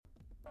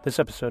This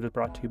episode is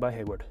brought to you by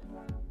Hayward.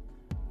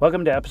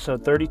 Welcome to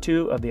episode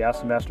 32 of the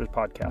Ask the Masters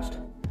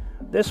podcast.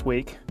 This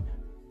week,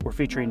 we're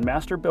featuring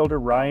master builder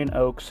Ryan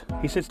Oakes.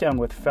 He sits down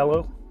with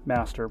fellow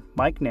master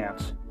Mike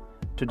Nance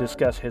to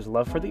discuss his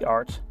love for the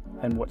arts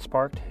and what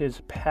sparked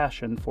his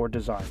passion for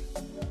design.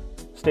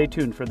 Stay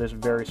tuned for this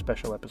very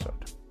special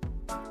episode.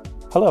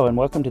 Hello and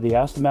welcome to the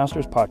Ask the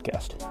Masters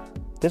podcast.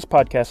 This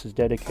podcast is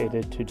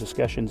dedicated to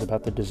discussions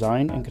about the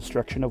design and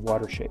construction of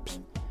water shapes.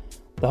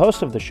 The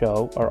hosts of the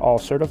show are all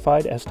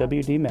certified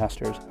SWD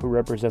masters who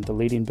represent the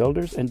leading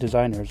builders and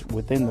designers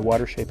within the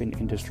water shaping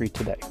industry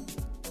today.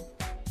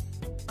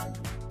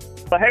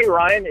 Well, hey,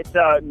 Ryan, it's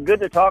good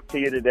to talk to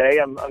you today.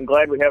 I'm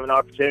glad we have an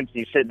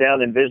opportunity to sit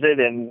down and visit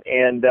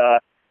and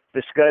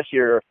discuss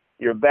your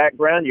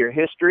background, your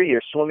history,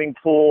 your swimming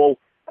pool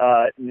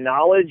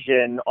knowledge,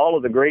 and all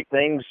of the great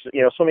things,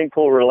 swimming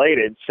pool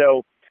related.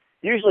 So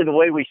usually the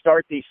way we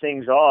start these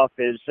things off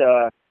is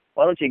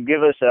why don't you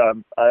give us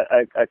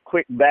a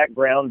quick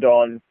background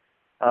on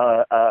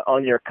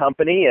your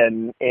company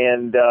and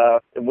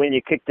when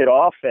you kicked it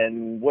off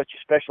and what you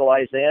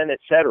specialize in, et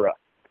cetera.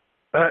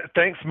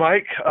 Thanks,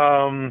 Mike.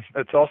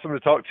 It's awesome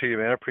to talk to you,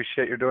 man. I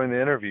appreciate you doing the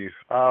interview.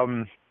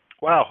 I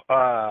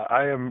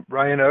am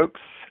Ryan Oakes,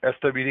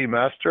 SWD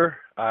Master.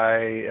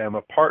 I am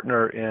a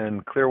partner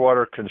in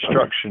Clearwater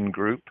Construction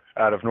Group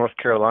out of North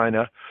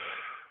Carolina.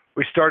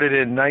 We started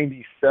in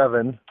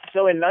 97.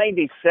 So in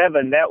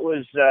 97, that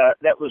was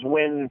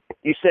when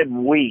you said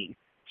we.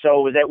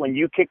 So was that when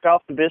you kicked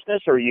off the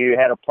business, or you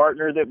had a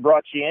partner that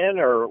brought you in,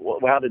 or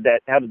how did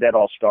that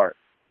all start?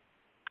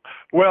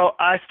 Well,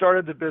 I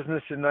started the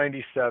business in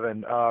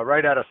 97,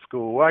 right out of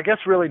school. Well, I guess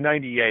really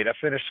 98. I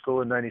finished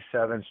school in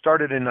 97,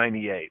 started in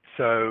 98.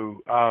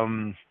 So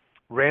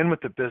ran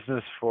with the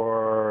business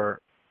for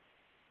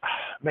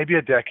maybe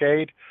a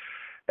decade,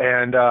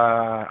 and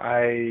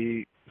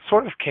I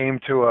sort of came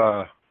to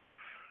a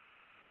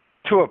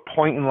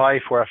point in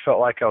life where I felt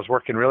like I was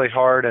working really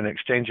hard and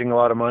exchanging a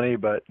lot of money,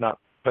 but not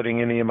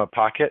putting any in my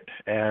pocket.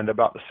 And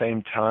about the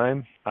same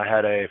time, I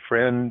had a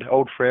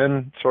old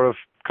friend, sort of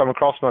come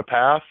across my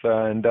path,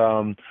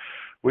 and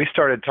we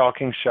started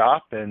talking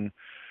shop and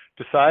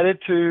decided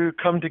to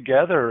come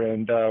together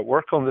and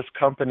work on this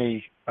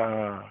company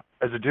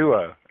as a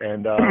duo.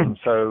 And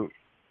so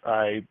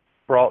I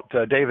brought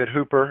David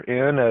Hooper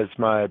in as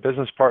my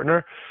business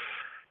partner,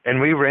 and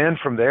we ran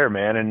from there,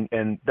 man,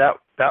 and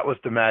that was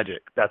the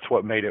magic. That's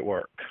what made it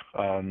work.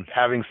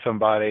 Having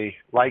somebody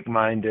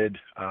like-minded,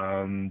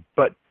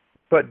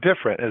 but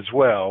different as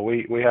well.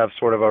 We have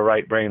sort of a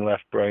right brain,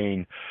 left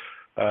brain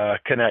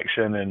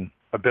connection and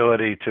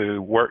ability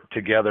to work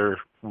together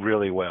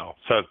really well.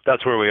 So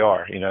that's where we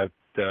are.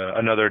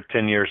 Another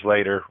 10 years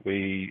later,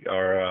 we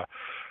are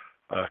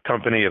a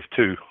company of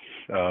two.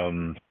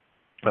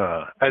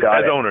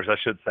 As owners, I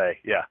should say.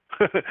 Yeah.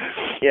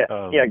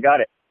 Yeah,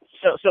 got it.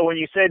 So when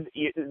you said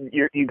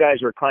you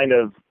guys are kind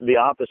of the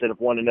opposite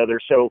of one another,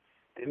 so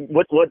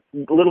what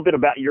a little bit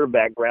about your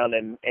background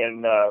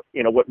and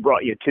what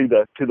brought you to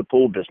the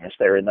pool business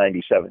there in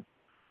 97?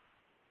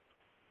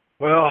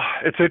 Well,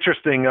 it's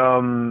interesting.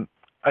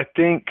 I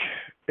think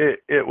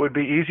it would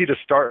be easy to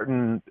start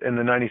in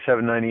the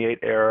 97, 98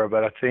 era,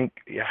 but I think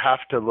you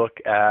have to look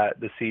at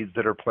the seeds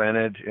that are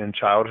planted in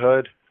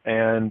childhood.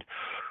 And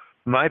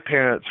my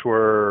parents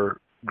were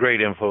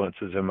great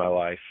influences in my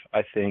life.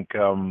 I think,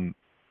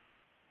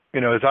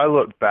 as I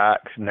look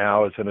back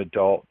now as an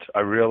adult, I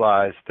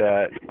realized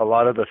that a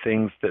lot of the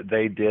things that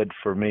they did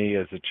for me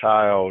as a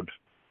child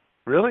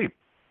really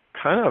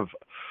kind of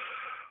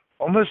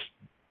almost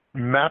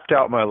mapped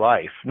out my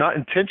life, not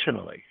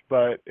intentionally,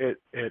 but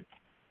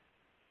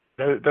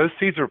those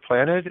seeds were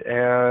planted,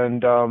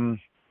 and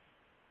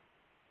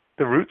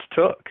the roots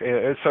took.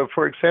 And so,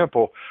 for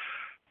example,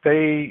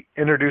 they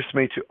introduced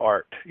me to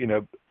art.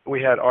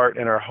 We had art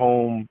in our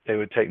home. They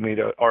would take me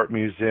to art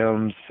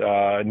museums,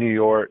 New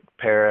York,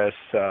 Paris,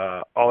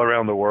 all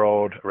around the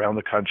world, around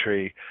the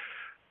country.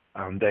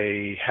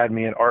 They had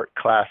me in art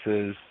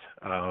classes,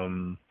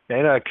 and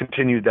I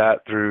continued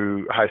that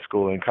through high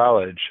school and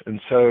college.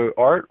 And so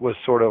art was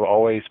sort of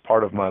always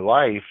part of my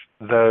life,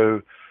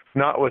 though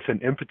not with an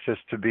impetus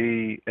to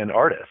be an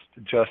artist.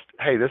 Just,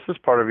 hey, this is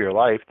part of your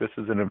life. This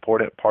is an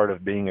important part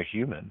of being a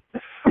human.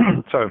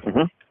 So,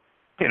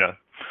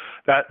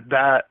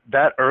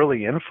 that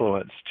early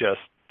influence just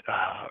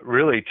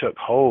really took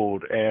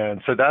hold.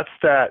 And so that's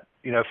that,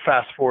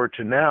 fast forward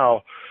to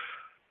now,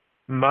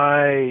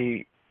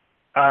 I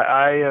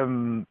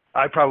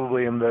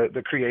probably am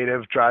the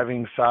creative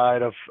driving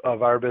side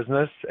of our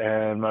business,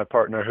 and my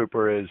partner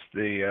Hooper is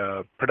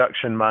the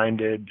production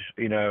minded,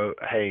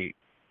 hey,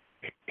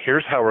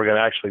 here's how we're going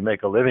to actually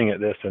make a living at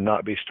this and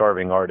not be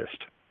starving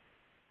artists.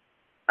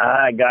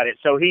 I got it.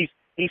 So he's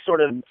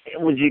sort of,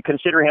 would you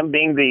consider him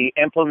being the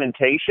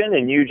implementation,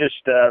 and you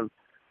just,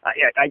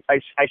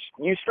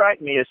 you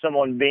strike me as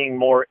someone being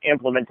more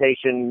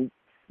implementation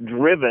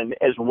driven,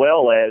 as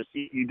well as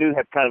you do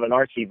have kind of an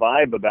artsy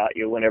vibe about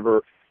you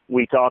whenever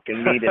we talk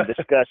and meet and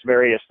discuss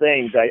various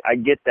things. I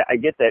get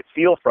that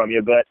feel from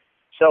you, but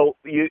So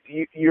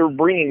you're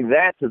bringing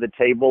that to the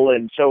table,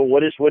 and so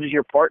what is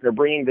your partner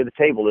bringing to the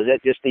table? Is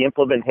that just the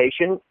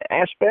implementation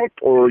aspect,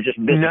 or just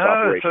business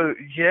operation? So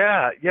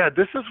yeah,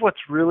 this is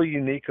what's really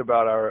unique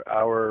about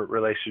our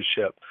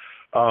relationship.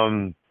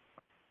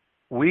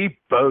 We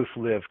both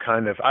live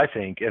kind of, I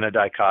think, in a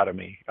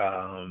dichotomy.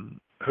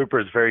 Hooper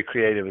is very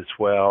creative as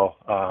well,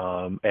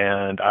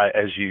 and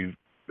as you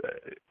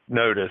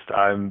noticed,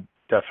 I'm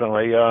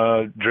definitely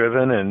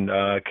driven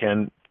and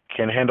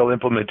can handle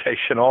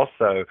implementation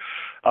also.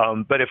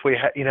 But if we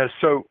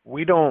so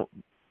we don't.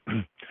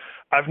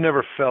 I've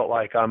never felt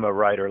like I'm a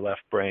right or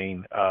left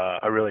brain.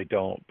 I really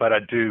don't, but I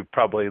do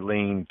probably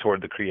lean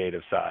toward the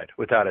creative side,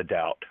 without a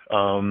doubt.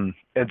 And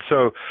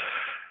so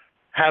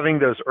having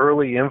those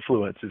early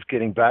influences,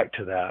 getting back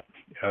to that,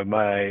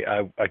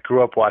 I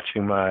grew up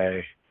watching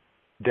my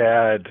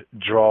dad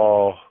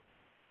draw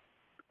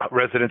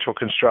residential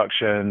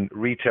construction,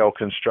 retail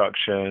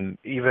construction,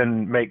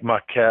 even make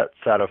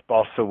maquettes out of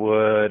balsa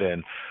wood.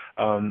 And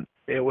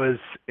it was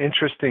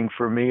interesting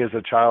for me as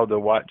a child to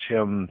watch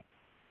him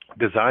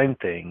design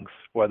things,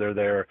 whether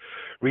they're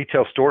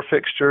retail store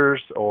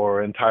fixtures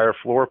or entire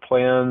floor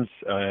plans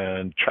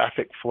and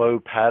traffic flow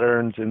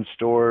patterns in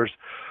stores,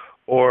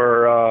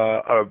 or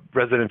a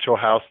residential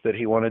house that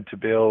he wanted to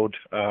build.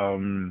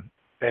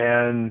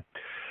 And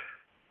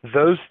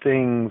those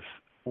things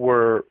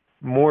were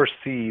more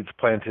seeds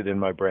planted in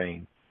my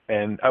brain,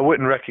 and I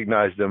wouldn't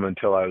recognize them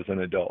until I was an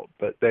adult,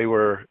 but they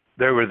were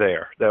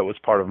there. That was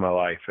part of my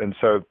life. And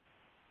so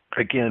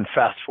again,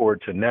 fast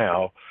forward to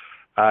now,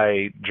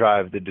 I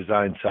drive the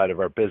design side of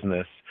our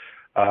business,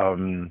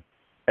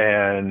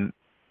 and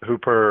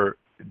Hooper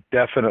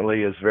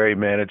definitely is very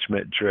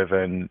management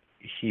driven.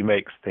 He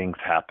makes things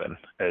happen.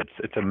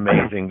 It's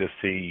amazing to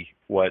see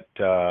what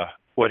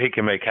he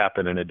can make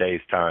happen in a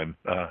day's time,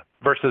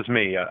 versus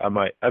me. I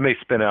may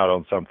spin out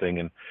on something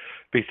and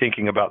be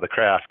thinking about the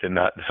craft and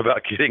not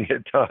about getting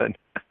it done.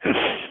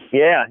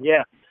 Yeah.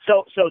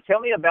 So tell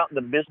me about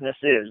the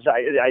businesses.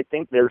 I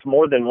think there's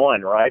more than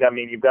one, right? I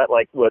mean, you've got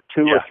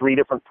two or three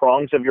different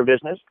prongs of your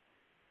business?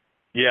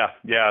 Yeah.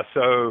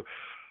 So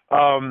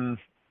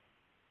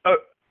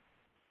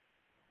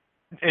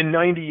in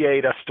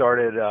 98, I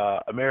started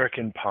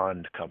American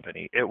Pond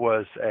Company. It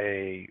was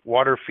a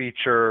water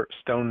feature,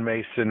 stone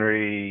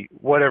masonry,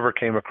 whatever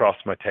came across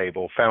my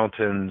table,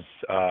 fountains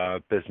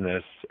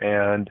business.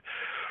 And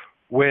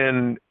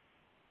when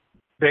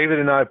David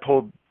and I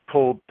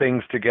pulled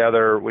things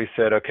together, we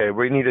said, okay,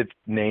 we need a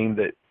name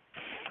that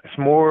is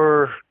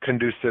more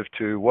conducive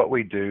to what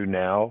we do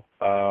now,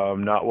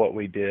 not what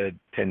we did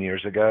 10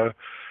 years ago.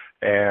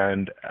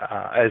 And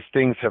as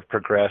things have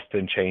progressed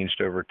and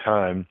changed over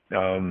time,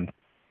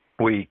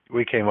 we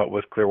came up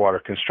with Clearwater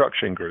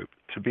Construction Group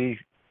to be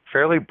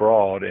fairly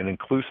broad and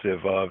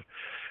inclusive of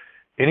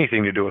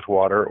anything to do with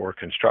water or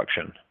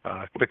construction,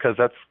 because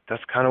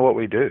that's kind of what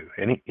we do.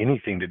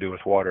 Anything to do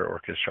with water or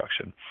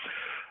construction.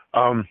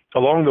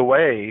 Along the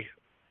way,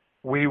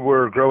 we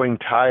were growing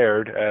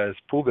tired as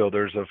pool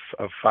builders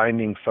of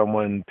finding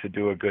someone to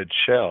do a good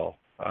shell.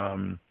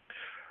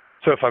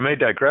 So if I may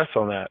digress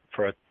on that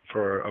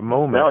for a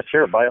moment. No,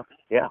 sure, Bio.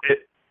 Yeah.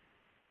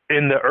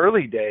 In the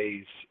early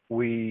days,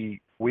 we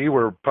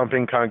were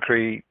pumping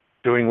concrete,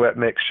 doing wet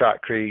mix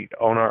shotcrete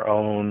on our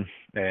own,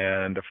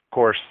 and of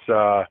course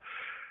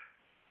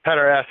had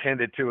our ass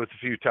handed to us a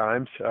few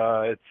times.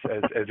 It's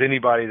as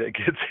anybody that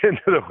gets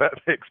into the wet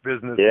mix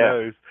business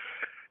knows.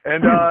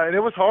 And it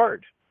was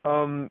hard.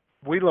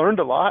 We learned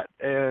a lot,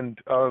 and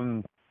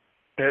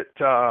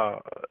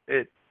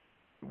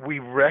we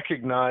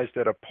recognized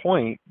at a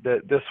point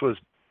that this was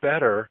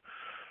better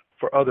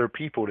for other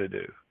people to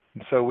do.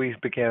 And so we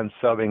began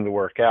subbing the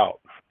work out.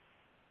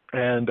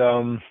 And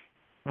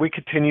we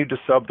continued to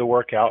sub the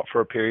work out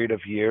for a period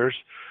of years,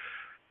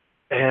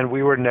 and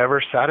we were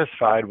never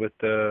satisfied with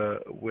the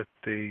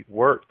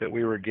work that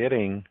we were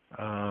getting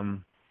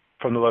from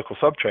the local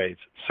subtrades.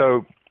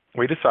 So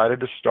we decided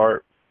to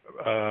start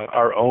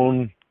our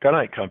own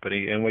gunite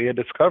company, and we had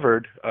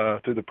discovered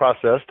through the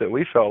process that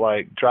we felt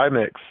like dry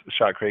mix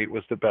shotcrete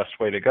was the best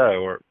way to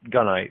go, or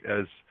gunite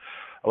as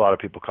a lot of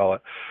people call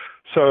it.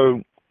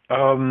 So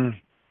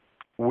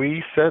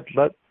we said,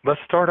 let's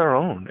start our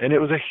own. And it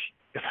was a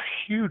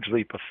huge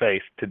leap of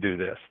faith to do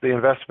this. The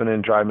investment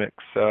in dry mix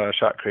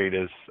shotcrete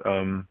is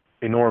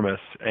enormous,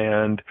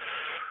 and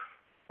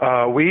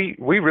we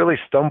really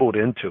stumbled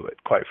into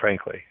it, quite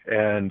frankly.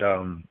 And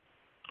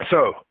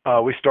so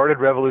we started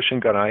Revolution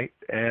Gunite,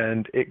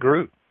 and it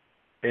grew.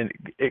 And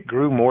it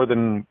grew more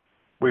than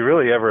we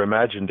really ever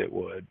imagined it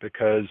would,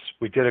 because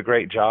we did a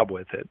great job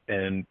with it.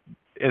 And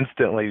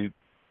instantly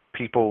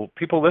people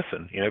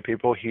listen,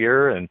 people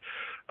hear, and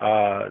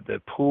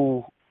the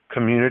pool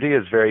community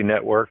is very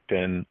networked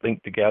and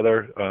linked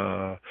together,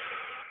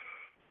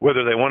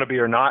 whether they want to be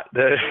or not.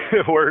 As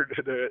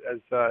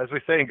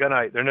we say in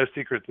gunite, there are no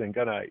secrets in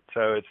gunite.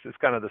 So it's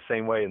kind of the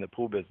same way in the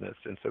pool business.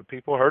 And so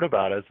people heard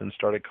about us and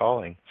started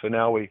calling. So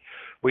now we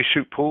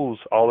shoot pools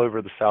all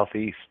over the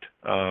Southeast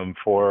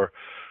for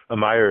a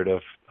myriad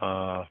of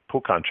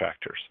pool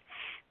contractors.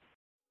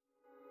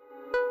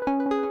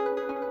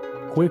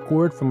 quick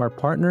word from our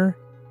partner,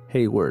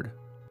 Hayward.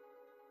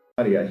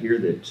 I hear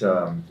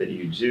that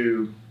you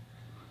do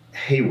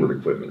Hayward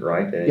equipment,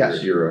 right? And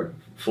Yes. You're a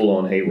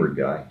full-on Hayward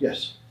guy.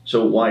 Yes.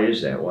 So why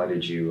is that? Why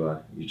did you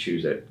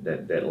choose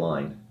that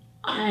line?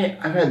 I've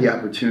had the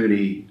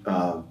opportunity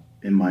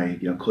in my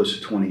close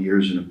to 20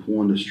 years in the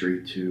pool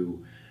industry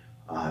to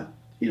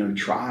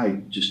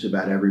try just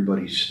about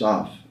everybody's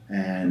stuff,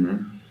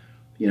 and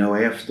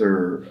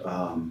after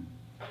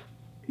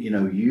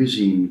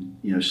using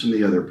some of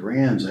the other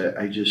brands,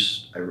 I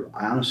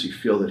honestly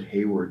feel that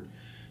Hayward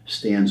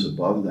stands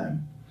above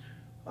them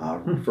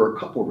for a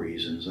couple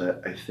reasons.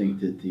 I think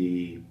that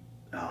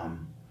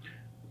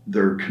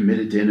they're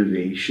committed to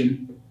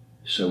innovation,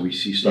 so we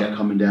see stuff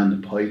coming down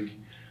the pike.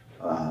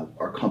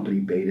 Our company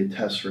beta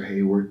tests for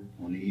Hayward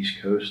on the East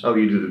Coast. Oh,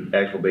 you do the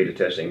actual beta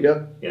testing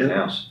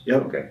in-house?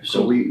 Yep. Okay. So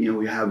cool.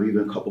 we have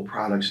even a couple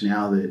products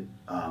now that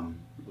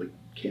we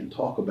can't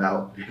talk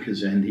about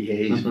because of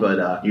NDAs,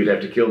 but you'd have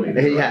to kill me.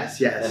 Then, right?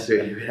 yes, so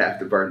you'd have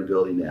to burn the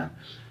building down.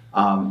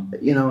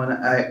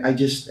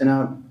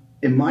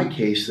 In my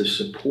case, the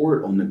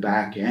support on the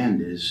back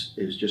end is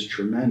just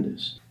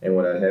tremendous. And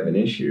when I have an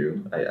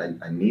issue,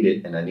 I need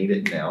it, and I need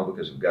it now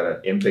because I've got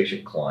an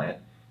impatient client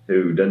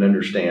who doesn't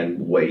understand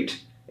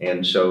weight,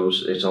 and so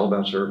it's all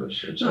about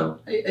service. And so,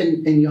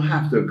 and you'll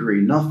have to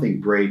agree, nothing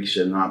breaks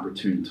at an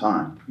opportune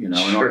time.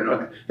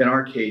 Sure. In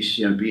our case,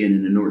 being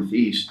in the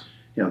Northeast,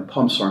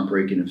 pumps aren't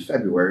breaking in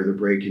February; they're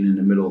breaking in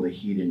the middle of the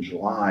heat in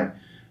July,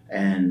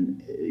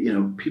 and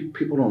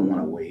people don't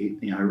want to wait.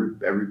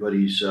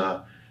 Everybody's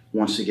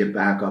wants to get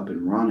back up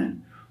and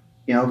running.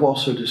 I've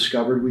also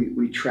discovered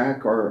we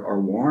track our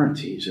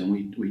warranties, and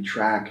we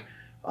track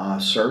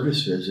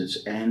service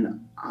visits,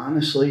 and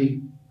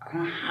honestly, I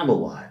don't have a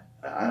lot.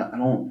 I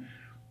don't,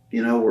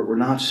 we're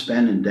not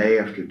spending day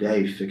after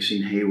day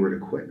fixing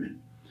Hayward equipment.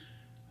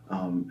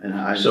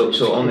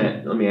 So on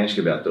that, let me ask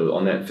you about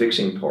on that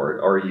fixing part.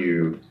 Are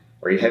you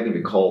having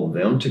to call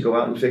them to go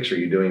out and fix, or are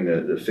you doing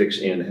the fix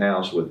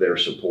in-house with their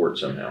support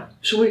somehow?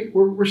 So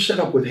we're set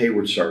up with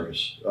Hayward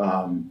Service,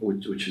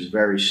 which is a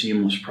very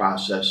seamless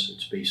process.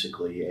 It's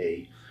basically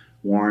a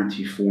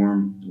warranty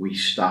form. We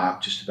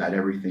stock just about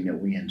everything that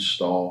we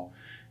install,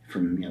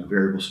 from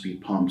variable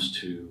speed pumps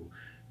to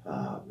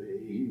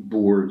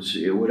boards,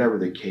 whatever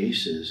the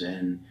case is,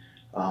 and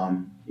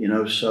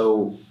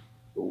so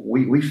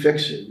we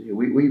fix it.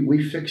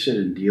 We fix it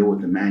and deal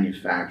with the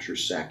manufacturer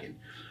second.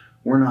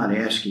 We're not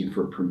asking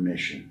for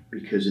permission,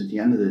 because at the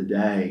end of the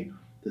day,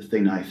 the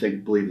thing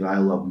that believe that I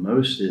love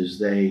most is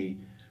they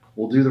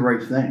will do the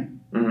right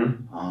thing.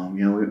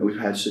 Mm-hmm. We've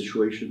had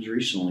situations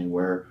recently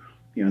where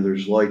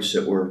there's lights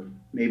that were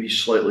maybe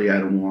slightly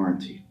out of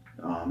warranty,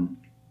 and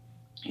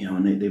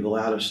they've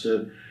allowed us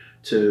to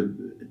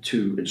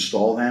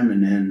install them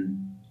and then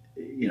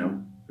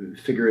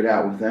figure it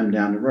out with them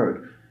down the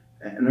road,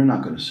 and they're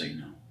not going to say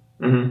no.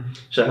 Mm-hmm.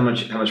 So how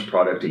much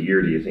product a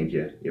year do you think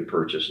you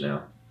purchase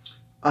now?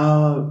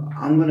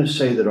 I'm going to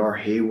say that our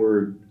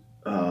Hayward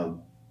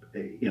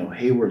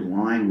Hayward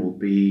line will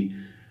be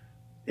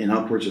in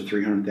upwards of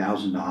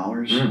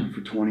 $300,000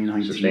 for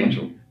 2019.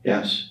 Substantial.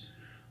 Yes.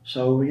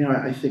 So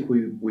I think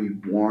we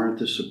warrant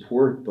the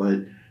support, but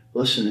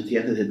listen, at the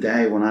end of the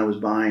day, when I was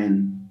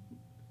buying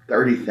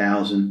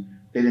 $30,000,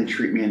 they didn't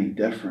treat me any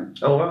different.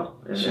 Oh wow!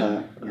 Yeah.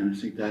 So I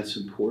think that's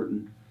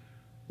important.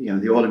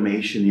 The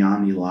automation, the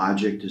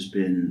OmniLogic has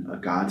been a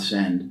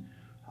godsend.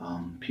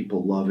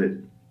 People love it.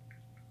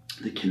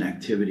 The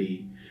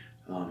connectivity,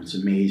 it's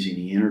amazing.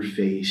 The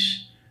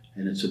interface,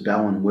 and it's a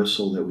bell and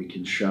whistle that we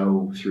can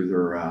show through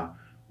their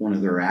one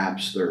of their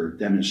apps, their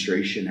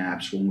demonstration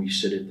apps. When we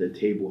sit at the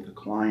table with a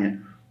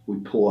client, we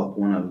pull up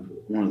one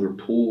of their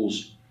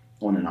pools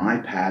on an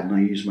iPad, and I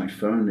use my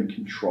phone to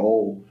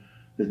control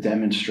the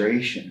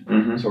demonstration.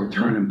 Mm-hmm. So we're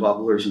turning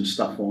bubblers and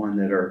stuff on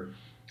that are,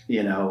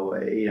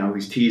 I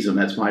always tease them.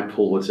 That's my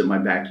pool. It's in my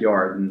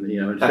backyard, and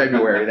in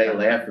February they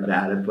laugh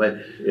about it. But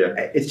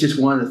it's just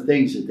one of the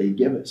things that they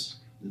give us,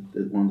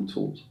 one of the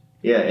tools.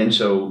 Yeah, and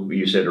so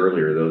you said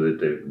earlier though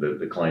that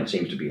the client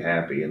seems to be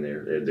happy and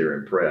they're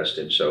impressed,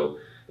 and so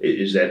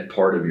is that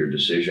part of your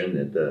decision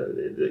that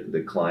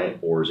the client,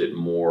 or is it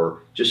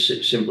more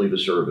just simply the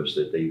service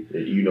that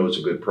it's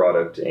a good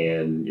product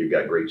and you've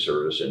got great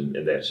service and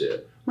that's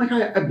it? Mike,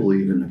 I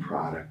believe in the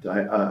product.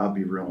 I'll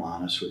be real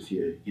honest with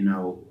you. In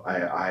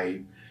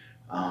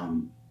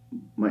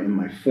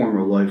my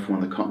former life,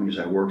 one of the companies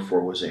I worked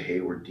for was a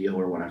Hayward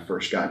dealer when I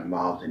first got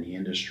involved in the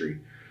industry.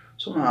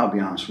 So I'll be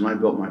honest, when I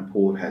built my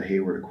pool, it had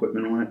Hayward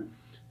equipment on it,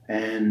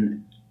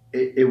 and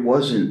it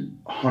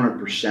wasn't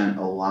 100%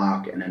 a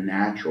lock and a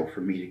natural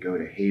for me to go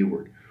to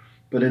Hayward.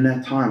 But in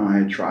that time, I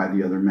had tried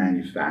the other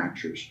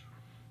manufacturers.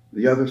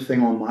 The other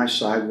thing on my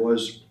side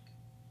was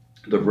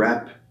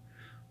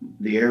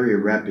the area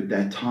rep at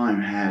that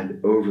time had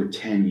over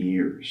 10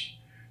 years,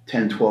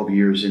 10, 12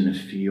 years in the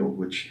field,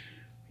 which,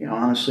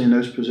 honestly, in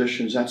those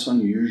positions, that's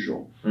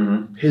unusual.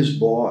 Mm-hmm. His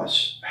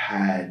boss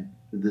had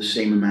the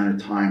same amount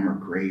of time or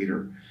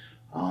greater.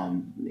 I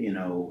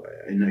know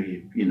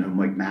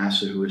Mike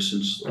Massa, who has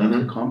since left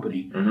the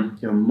company.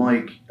 Mm-hmm.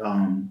 Mike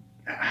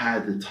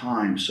had the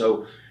time.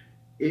 So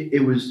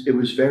it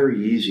was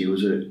very easy. It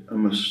was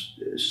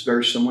it's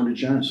very similar to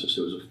Genesis.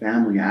 It was a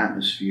family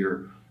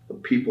atmosphere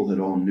of people that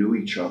all knew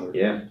each other.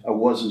 Yeah. I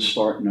wasn't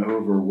starting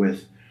over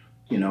with,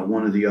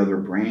 one of the other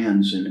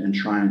brands and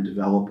trying to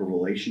develop a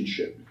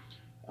relationship.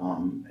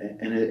 And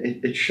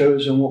it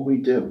shows in what we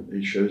do.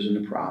 It shows in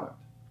the product.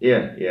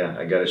 Yeah.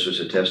 I guess it's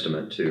a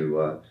testament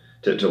to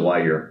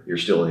why you're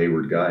still a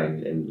Hayward guy,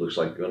 and looks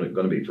like going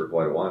to be for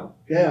quite a while.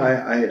 Yeah,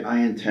 I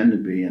intend to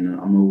be, and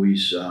I'm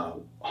always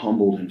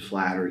humbled and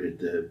flattered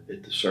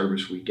at the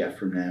service we get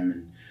from them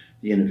and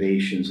the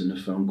innovations and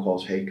the phone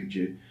calls. Hey, could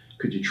you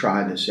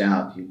try this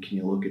out? Can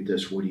you look at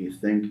this? What do you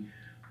think?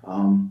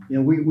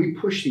 We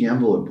push the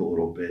envelope a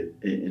little bit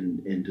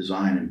in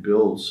design and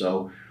build,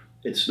 so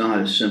it's not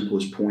as simple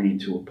as pointing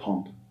to a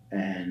pump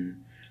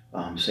and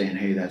saying,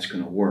 hey, that's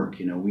going to work.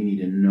 We need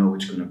to know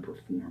it's going to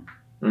perform.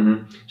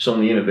 Mm-hmm. So on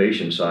the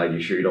innovation side, you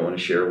sure you don't want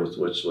to share with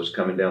what's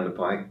coming down the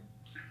pike?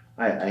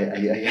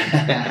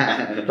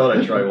 I thought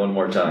I'd try one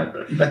more time.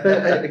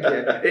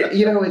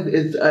 The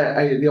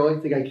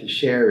only thing I can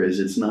share is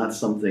it's not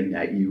something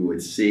that you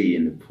would see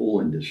in the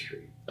pool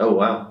industry. Oh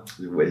wow!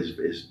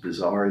 As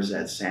bizarre as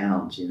that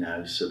sounds,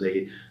 So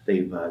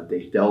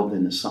they've delved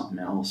into something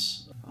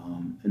else,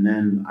 and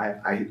then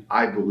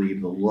I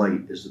believe the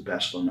light is the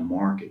best on the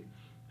market.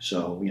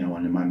 So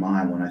and in my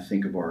mind, when I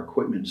think of our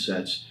equipment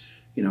sets,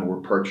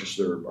 we're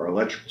purchasing our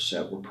electrical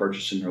set, we're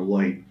purchasing their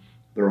light,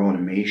 their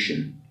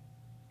automation.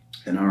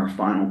 And our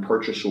final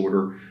purchase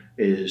order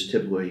is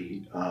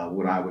typically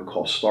what I would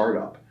call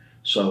startup.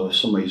 So if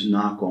somebody's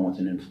not going with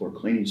an in-floor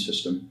cleaning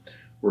system,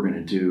 we're going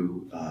to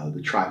do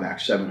the Trivac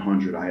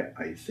 700.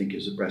 I think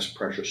is the best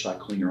pressure side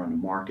cleaner on the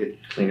market.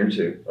 Cleaner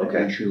too.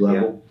 Okay. Entry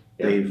level.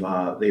 Yeah.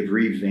 They've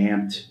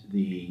revamped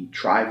the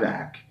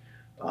Trivac.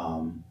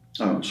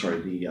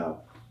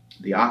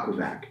 The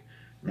Aquavac,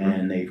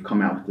 and they've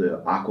come out with the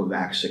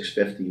Aquavac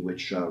 650,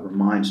 which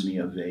reminds me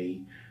of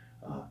a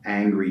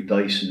angry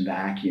Dyson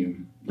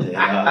vacuum.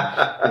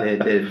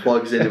 It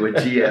plugs into a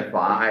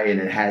GFI and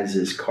it has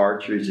this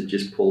cartridge that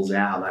just pulls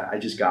out. I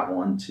just got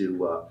one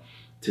to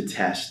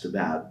test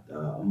about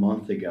a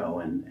month ago,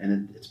 and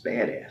it's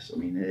badass. I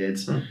mean,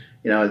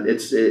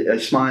 I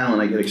smile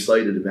and I get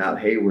excited about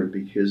Hayward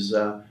because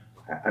I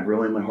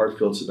really in my heart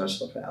feel it's the best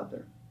stuff out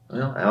there.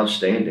 Well,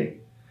 outstanding.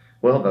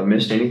 Well, if I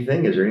missed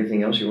anything, is there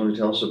anything else you want to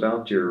tell us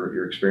about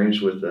your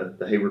experience with the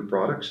Hayward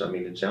products? I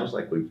mean, it sounds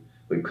like we've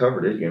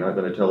covered it. You're not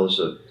going to tell us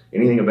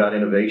anything about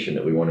innovation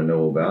that we want to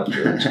know about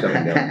that's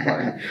coming down the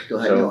pipe.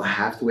 You'll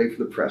have to wait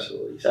for the press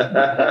release.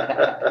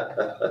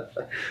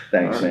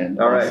 Thanks, all right. man.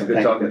 All right, Awesome.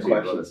 good talking to you,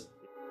 questions.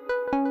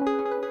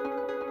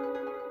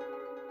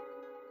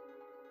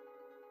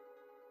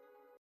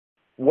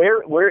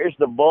 Where is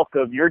the bulk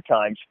of your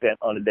time spent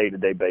on a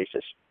day-to-day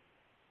basis?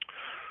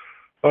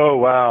 Oh,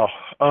 wow.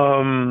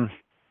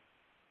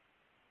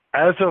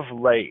 As of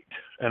late,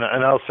 and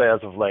I'll say as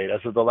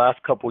of the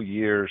last couple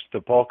years, the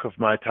bulk of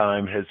my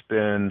time has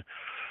been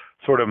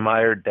sort of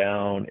mired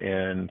down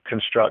in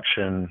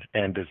construction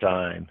and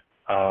design.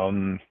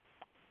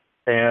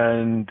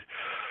 And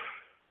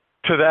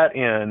to that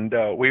end,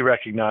 we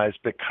recognize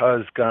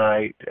because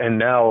Gunite and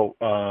now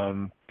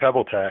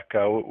PebbleTech,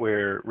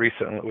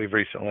 we've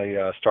recently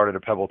started a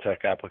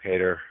PebbleTech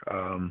applicator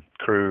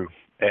crew,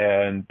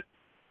 and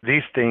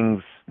these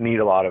things need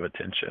a lot of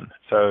attention.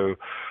 So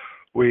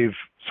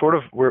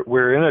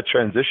we're in a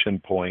transition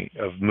point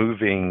of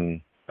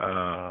moving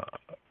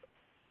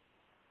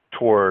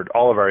toward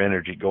all of our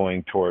energy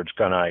going towards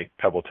Gunite,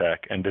 PebbleTech,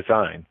 and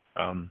design.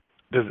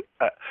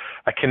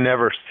 I can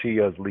never see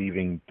us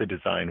leaving the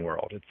design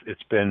world.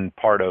 It's been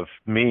part of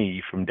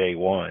me from day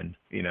one.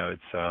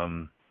 It's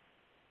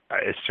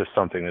just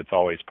something that's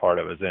always part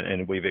of us,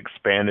 and we've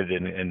expanded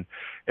and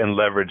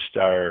leveraged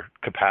our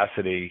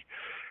capacity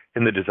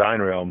in the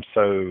design realm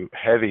so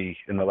heavy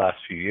in the last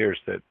few years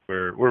that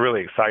we're really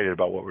excited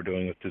about what we're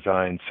doing with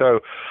design. So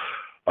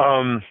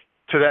to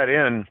that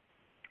end,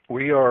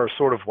 we are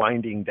sort of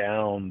winding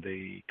down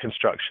the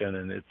construction,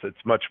 and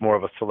it's much more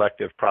of a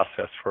selective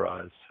process for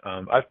us.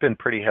 I've been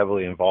pretty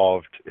heavily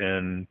involved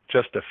in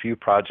just a few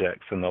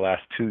projects in the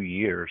last 2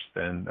 years,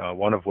 and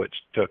one of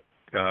which took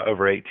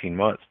over 18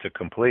 months to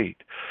complete.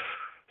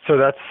 So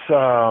that's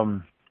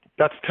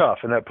tough,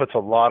 and that puts a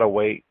lot of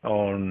weight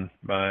on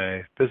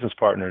my business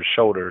partner's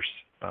shoulders.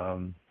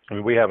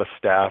 We have a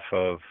staff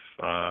of,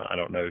 I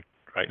don't know,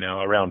 right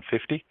now around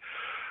 50,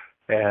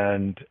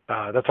 and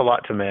that's a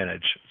lot to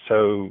manage.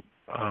 So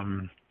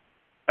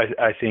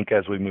I think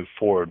as we move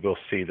forward, we'll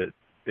see that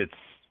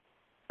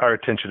our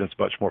attention is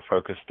much more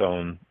focused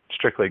on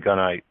strictly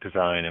Gunite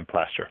design and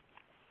plaster.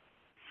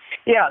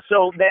 Yeah,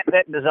 so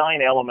that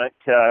design element,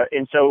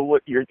 and so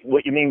what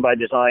you mean by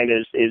design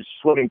is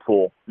swimming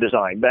pool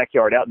design,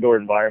 backyard, outdoor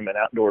environment,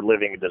 outdoor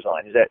living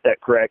design. Is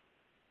that correct?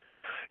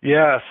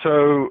 Yeah,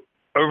 so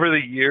over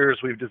the years,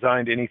 we've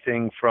designed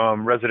anything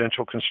from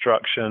residential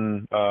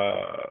construction,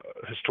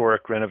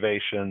 historic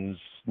renovations,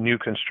 new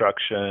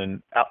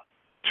construction,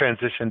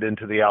 transitioned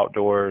into the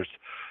outdoors,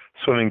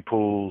 swimming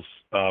pools,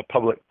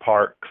 public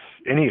parks,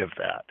 any of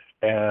that.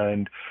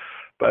 And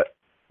But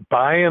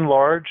by and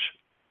large,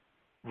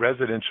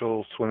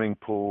 residential swimming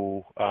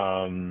pool,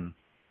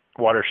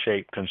 water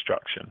shape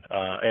construction,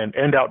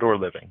 and outdoor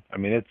living. I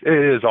mean, it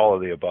is all of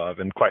the above,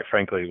 and quite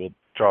frankly, we'll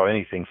draw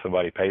anything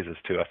somebody pays us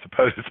to, I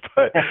suppose.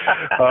 But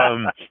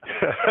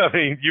I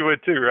mean, you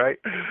would too, right?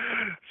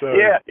 So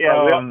yeah.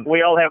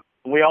 We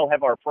all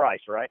have our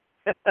price, right?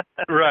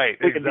 Right,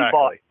 we exactly. Can be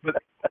bought.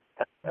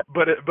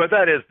 But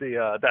that is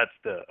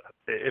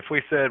if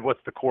we said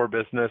what's the core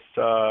business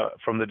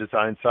from the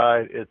design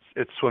side,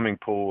 it's swimming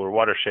pool or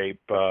water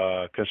shape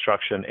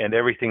construction and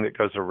everything that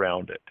goes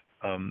around it.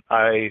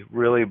 I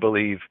really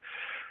believe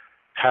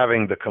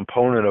having the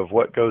component of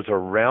what goes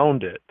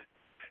around it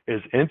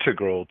is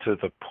integral to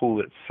the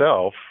pool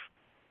itself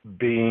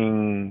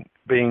being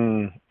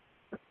a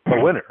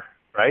winner,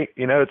 right?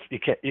 You know,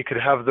 you could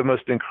have the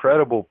most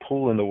incredible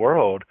pool in the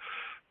world,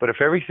 but if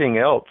everything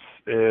else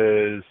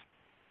is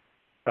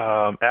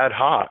ad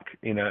hoc,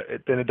 you know,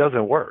 then it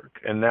doesn't work.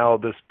 And now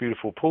this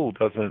beautiful pool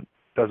doesn't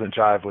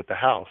jive with the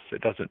house.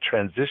 It doesn't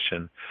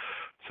transition.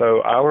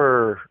 So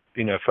our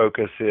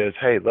focus is,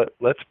 hey,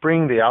 let's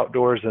bring the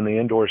outdoors and the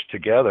indoors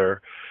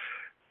together,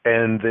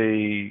 and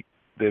the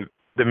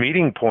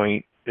meeting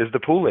point is the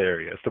pool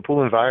area. It's the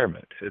pool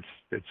environment.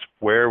 It's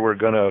where we're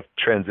going to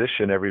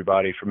transition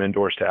everybody from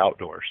indoors to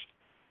outdoors.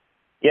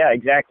 Yeah,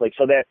 exactly.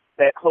 So that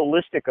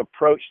holistic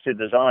approach to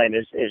design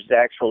is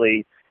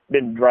actually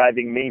been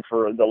driving me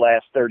for the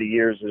last 30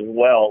 years as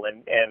well,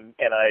 and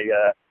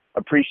I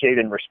appreciate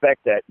and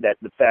respect that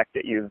the fact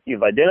that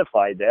you've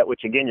identified that,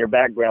 which again your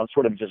background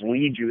sort of just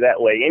leads you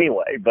that way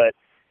anyway. But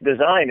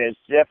design is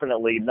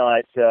definitely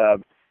not.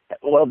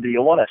 Well, do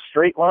you want a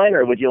straight line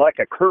or would you like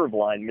a curved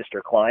line,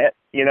 Mr. Client?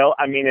 You know,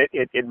 I mean,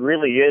 it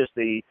really is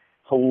the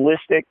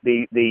holistic,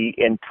 the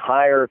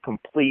entire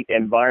complete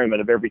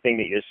environment of everything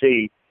that you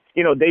see.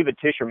 You know, David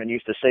Tischerman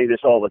used to say this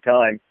all the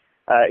time.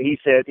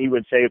 He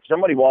would say, if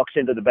somebody walks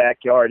into the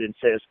backyard and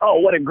says, "Oh,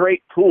 what a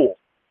great pool,"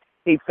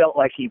 he felt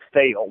like he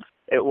failed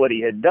at what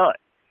he had done.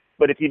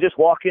 But if you just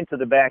walk into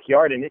the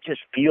backyard and it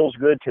just feels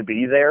good to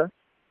be there,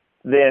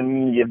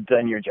 then you've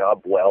done your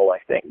job well, I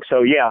think.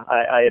 So, yeah,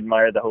 I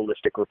admire the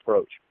holistic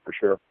approach for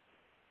sure.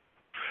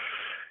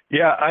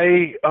 Yeah,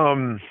 I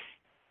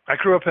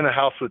grew up in a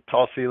house with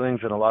tall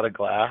ceilings and a lot of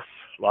glass.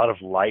 A lot of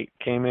light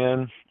came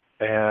in,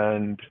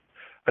 and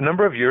a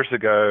number of years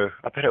ago,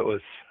 I bet it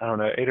was,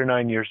 8 or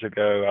 9 years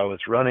ago, I was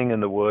running in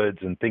the woods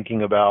and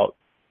thinking about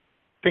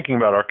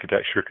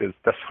architecture, because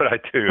that's what I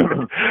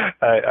do.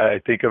 I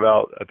think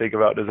about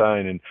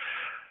design, and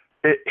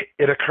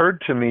it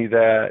occurred to me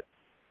that,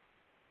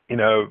 you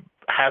know,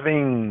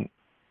 having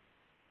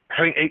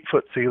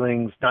 8-foot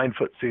ceilings,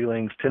 9-foot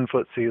ceilings,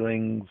 10-foot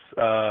ceilings,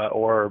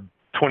 or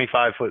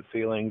 25-foot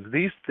ceilings,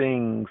 these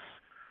things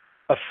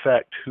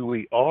affect who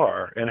we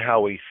are and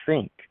how we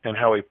think and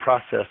how we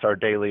process our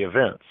daily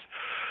events.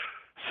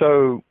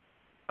 So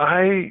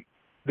I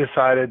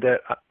decided that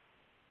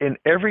in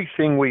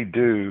everything we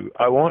do,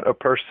 I want a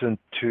person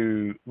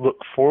to look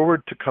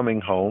forward to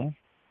coming home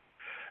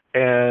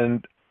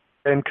and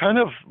kind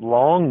of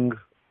long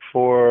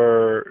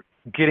for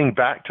getting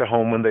back to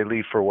home when they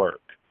leave for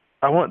work.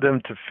 I want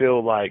them to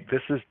feel like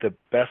this is the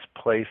best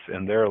place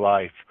in their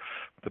life,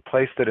 the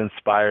place that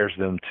inspires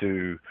them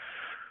to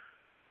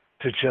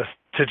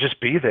just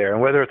be there.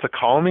 And whether it's a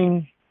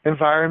calming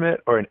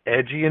environment or an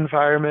edgy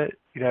environment,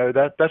 you know,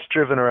 that's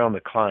driven around the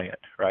client,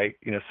 right?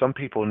 You know, some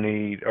people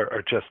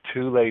are just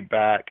too laid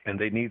back and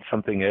they need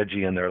something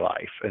edgy in their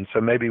life. And so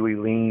maybe we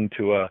lean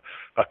to a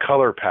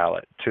color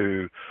palette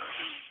to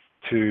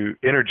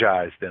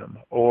energize them.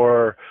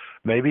 Or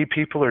maybe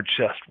people are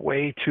just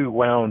way too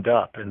wound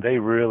up and they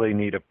really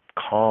need a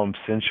calm,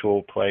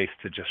 sensual place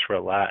to just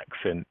relax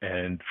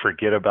and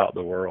forget about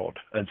the world.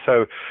 And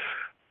so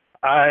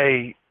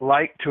I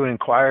like to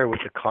inquire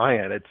with the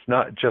client. It's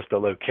not just a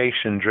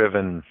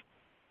location-driven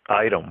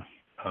item.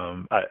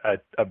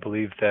 I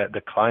believe that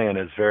the client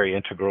is very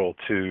integral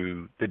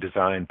to the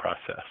design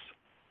process.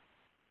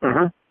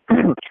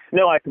 Mm-hmm.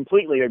 No, I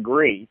completely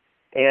agree.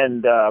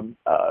 And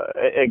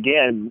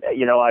again,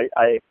 you know,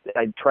 I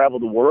travel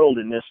the world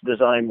in this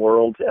design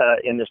world,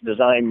 in this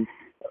design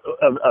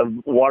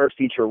of water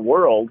feature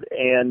world,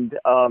 and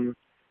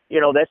you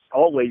know, that's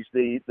always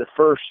the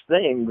first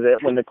thing that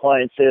when the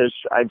client says,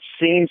 "I've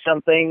seen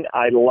something,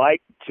 I'd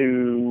like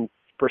to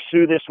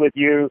pursue this with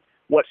you.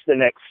 What's the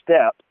next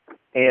step?"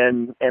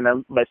 And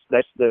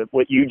that's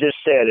what you just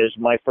said is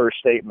my first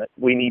statement.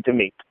 We need to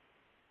meet.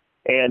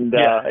 And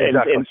yeah,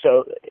 exactly.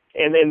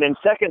 and then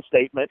second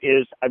statement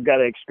is I've got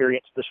to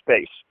experience the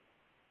space.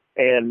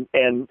 And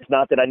it's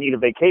not that I need a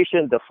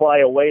vacation to fly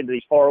away to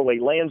these faraway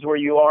lands where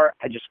you are.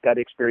 I just got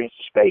to experience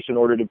the space in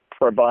order to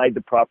provide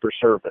the proper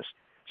service.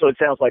 So it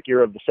sounds like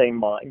you're of the same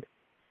mind.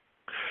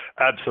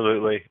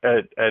 Absolutely.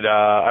 And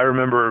I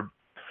remember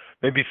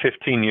maybe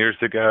 15 years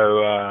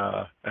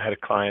ago, I had a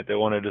client that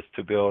wanted us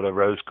to build a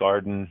rose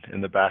garden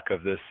in the back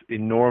of this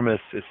enormous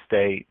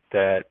estate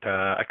that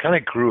I kind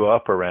of grew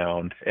up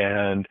around.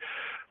 And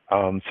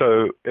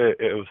so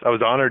I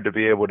was honored to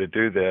be able to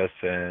do this.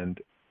 And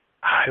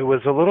I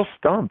was a little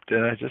stumped,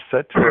 and I just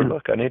said to her,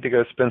 look, I need to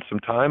go spend some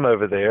time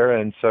over there.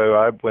 And so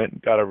I went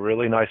and got a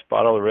really nice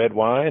bottle of red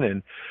wine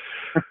and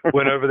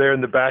went over there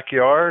in the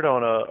backyard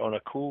on a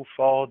cool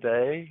fall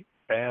day,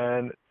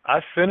 and I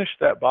finished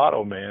that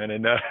bottle, man,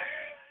 and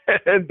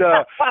and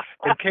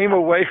came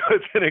away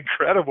with an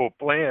incredible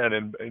plan,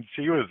 and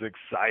she was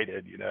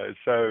excited,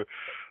 So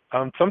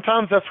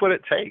sometimes that's what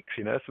it takes,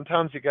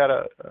 Sometimes you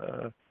gotta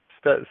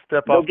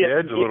step off the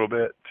edge a little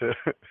bit to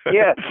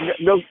yeah,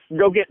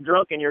 go get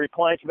drunk in your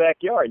client's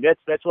backyard.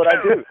 That's what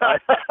I do.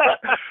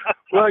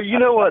 Well,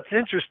 what's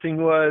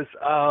interesting was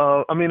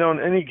on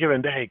any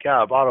given day,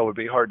 God, a bottle would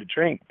be hard to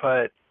drink,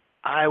 but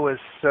I was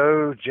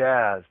so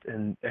jazzed,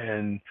 and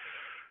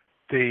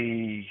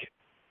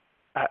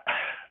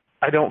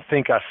I don't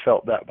think I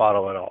felt that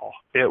bottle at all.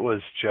 It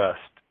was just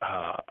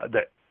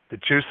that the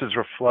juices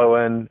were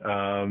flowing,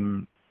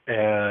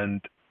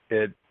 and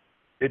it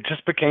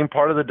just became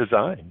part of the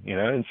design,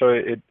 and so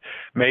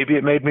maybe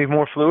it made me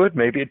more fluid,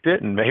 maybe it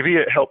didn't, maybe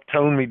it helped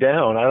tone me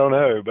down. I don't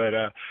know, but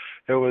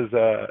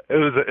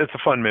it's a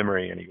fun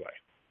memory anyway.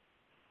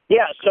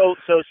 Yeah. So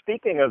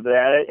speaking of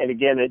that, and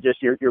again, it just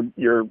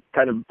you're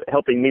kind of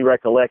helping me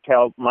recollect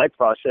how my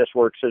process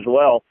works as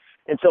well.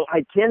 And so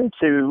I tend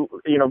to,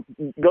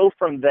 go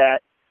from that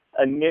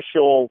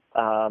initial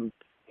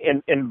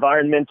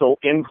environmental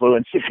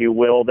influence, if you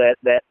will,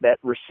 that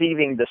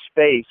receiving the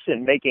space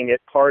and making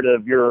it part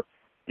of your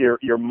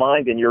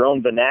mind and your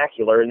own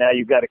vernacular. And now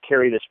you've got to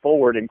carry this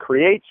forward and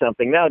create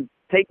something. Now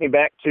take me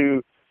back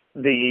to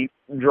the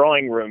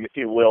drawing room, if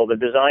you will, the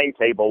design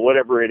table,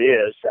 whatever it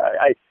is.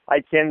 I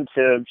tend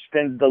to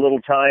spend a little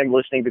time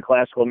listening to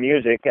classical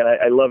music, and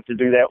I love to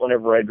do that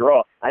whenever I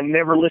draw. I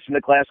never listen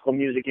to classical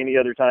music any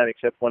other time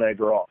except when I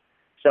draw.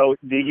 So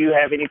do you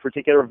have any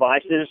particular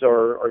vices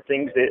or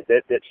things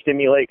that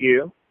stimulate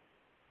you?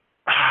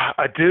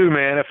 I do,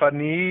 man. If I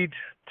need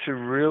to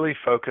really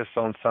focus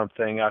on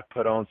something, I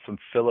put on some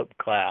Philip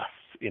Glass,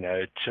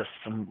 just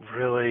some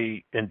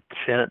really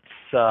intense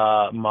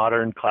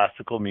modern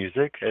classical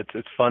music.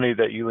 It's funny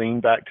that you lean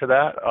back to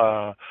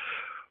that.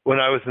 When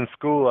I was in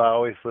school, I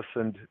always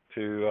listened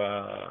to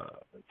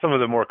some of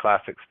the more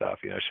classic stuff,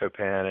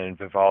 Chopin and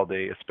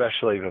Vivaldi,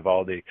 especially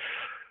Vivaldi.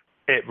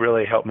 It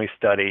really helped me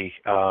study.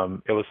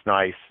 It was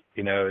nice.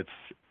 It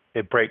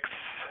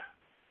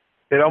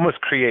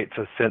almost creates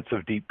a sense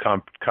of deep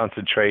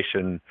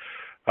concentration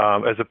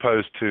as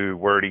opposed to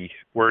wordy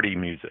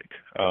music.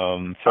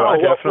 I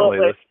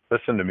definitely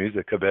listen to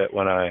music a bit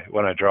when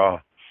I draw.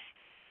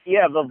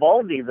 Yeah,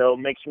 Vivaldi though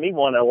makes me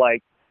want to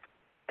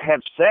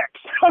have sex.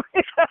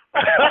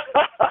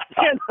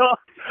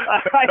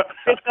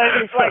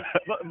 It's like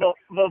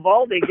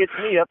Vivaldi gets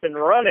me up and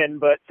running,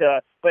 but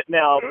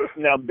now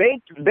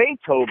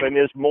Beethoven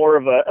is more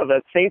of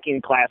a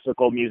thinking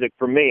classical music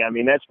for me. I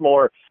mean, that's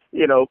more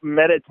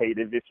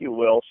meditative, if you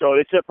will. So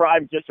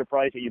I'm just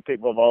surprised that you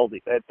picked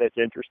Vivaldi. That's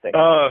interesting.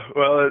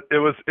 Well, it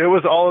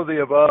was all of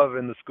the above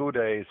in the school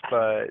days,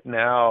 but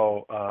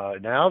now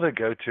the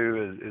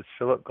go-to is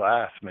Philip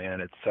Glass,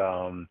 man. It's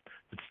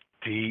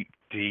deep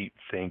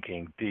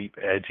thinking, deep,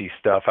 edgy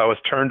stuff. I was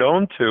turned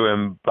on to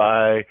him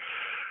by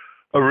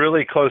a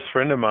really close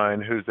friend of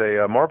mine who's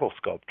a marble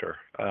sculptor.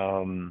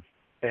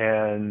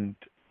 And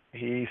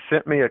he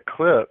sent me a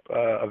clip,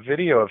 a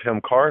video of him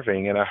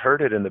carving, and I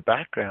heard it in the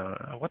background.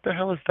 What the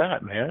hell is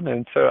that, man?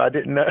 And so I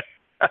didn't know.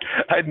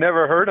 I'd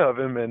never heard of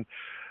him. And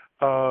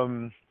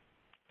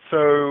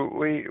so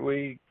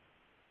we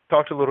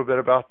talked a little bit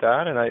about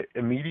that, and I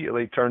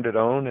immediately turned it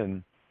on,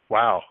 and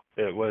wow,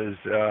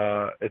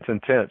 it's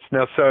intense.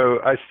 Now, so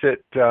I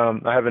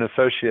have an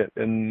associate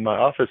in my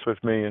office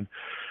with me, and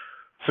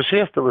so she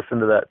has to listen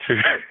to that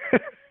too.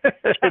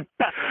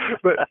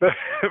 but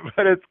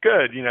it's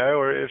good,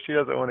 or if she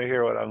doesn't want to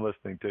hear what I'm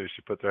listening to,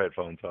 she puts her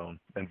headphones on,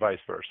 and vice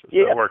versa. So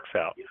it works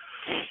out.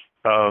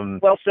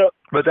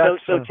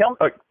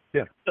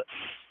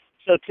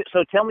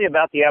 So tell me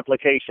about the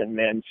application,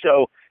 then.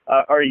 So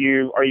are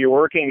you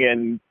working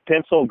in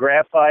pencil,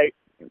 graphite,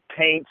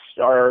 paints,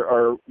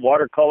 or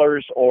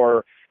watercolors,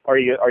 or are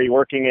you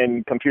working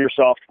in computer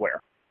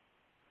software?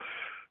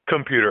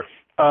 Computer.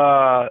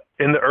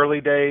 In the early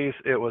days,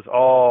 it was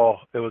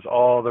all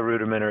the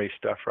rudimentary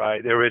stuff,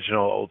 right? The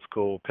original old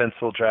school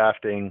pencil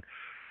drafting,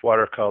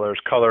 watercolors,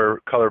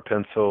 color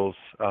pencils.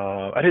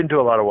 I didn't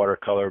do a lot of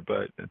watercolor,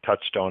 but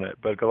touched on it.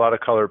 But a lot of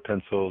color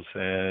pencils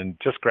and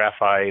just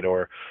graphite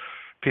or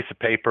piece of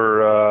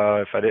paper.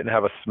 If I didn't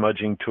have a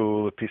smudging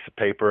tool, a piece of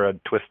paper,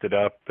 I'd twist it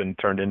up and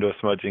turned into a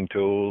smudging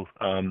tool.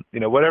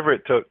 Whatever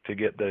it took to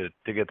get the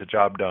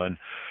job done.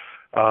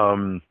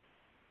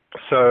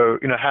 So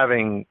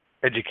having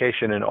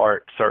education in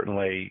art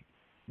certainly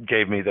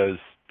gave me those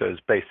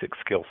basic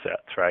skill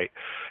sets, right?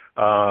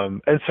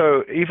 And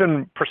so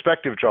even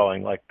perspective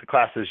drawing, like the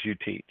classes you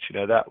teach,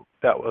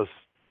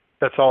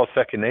 that's all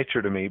second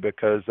nature to me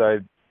because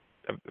I've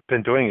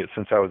been doing it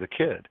since I was a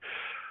kid.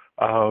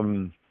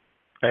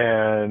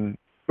 And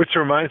which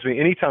reminds me,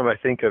 anytime I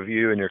think of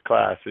you and your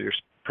class or your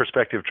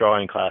perspective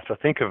drawing class, I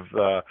think of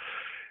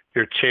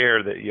your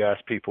chair that you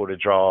ask people to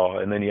draw,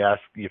 and then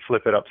you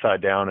flip it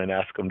upside down and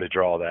ask them to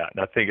draw that.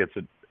 And I think it's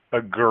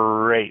a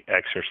great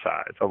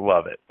exercise. I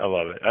love it.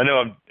 I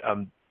know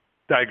I'm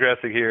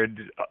digressing here,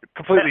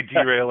 completely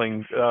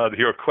derailing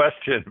your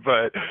question,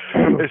 but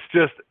it's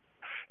just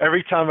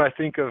every time I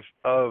think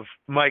of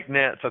Mike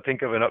Nance, I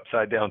think of an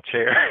upside down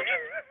chair.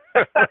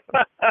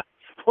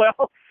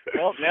 Well,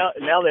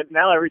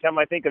 now every time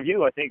I think of you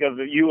with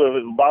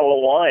a bottle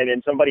of wine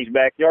in somebody's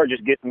backyard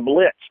just getting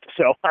blitzed.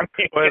 So I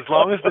mean, well, as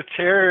long as the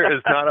chair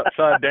is not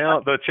upside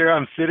down, the chair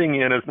I'm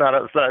sitting in is not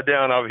upside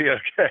down, I'll be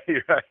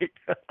okay, right?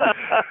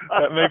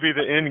 That may be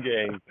the end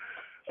game.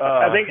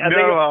 I think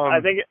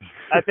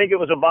it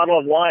was a bottle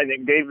of wine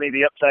that gave me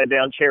the upside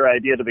down chair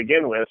idea to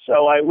begin with.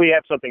 So we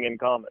have something in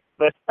common.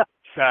 But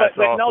that's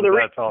awesome. No,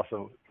 that's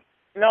awesome.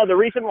 No, the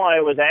reason why I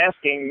was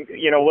asking,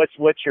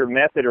 what's your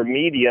method or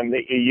medium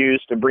that you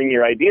use to bring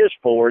your ideas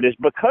forward is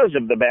because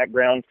of the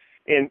background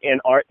in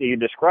art that you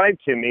described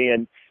to me,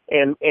 and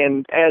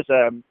as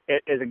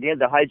again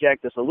to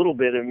hijack this a little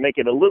bit and make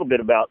it a little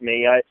bit about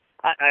me,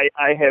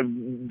 I have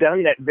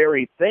done that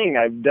very thing.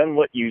 I've done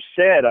what you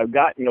said. I've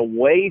gotten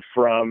away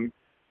from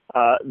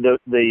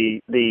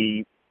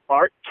the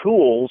art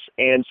tools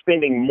and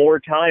spending more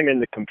time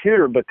in the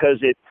computer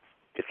because it's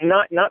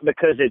not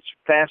because it's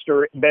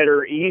faster,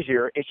 better,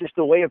 easier. It's just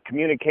a way of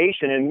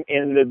communication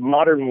in the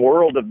modern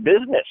world of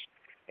business.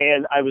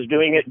 And I was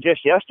doing it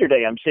just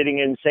yesterday. I'm sitting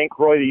in St.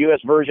 Croix, the U.S.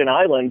 Virgin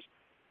Islands,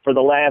 for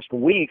the last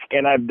week,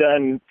 and I've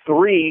done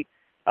 3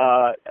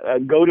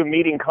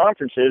 go-to-meeting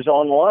conferences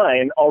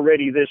online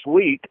already this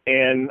week,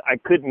 and I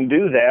couldn't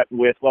do that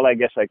I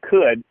guess I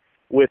could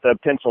with a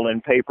pencil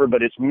and paper,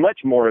 but it's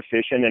much more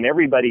efficient, and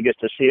everybody gets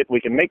to see it.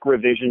 We can make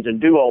revisions and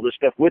do all this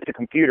stuff with the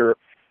computer,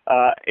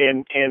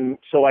 and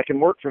so I can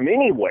work from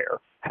anywhere.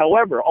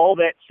 However, all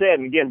that said,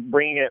 and again,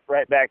 bringing it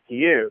right back to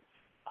you,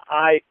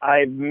 I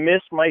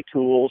miss my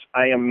tools.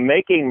 I am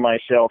making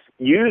myself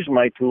use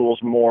my tools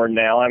more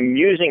now. I'm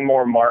using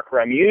more marker.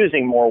 I'm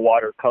using more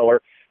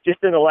watercolor.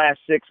 Just in the last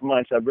 6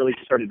 months, I've really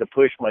started to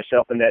push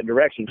myself in that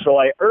direction. So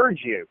I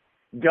urge you,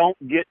 don't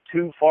get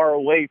too far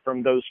away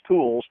from those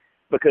tools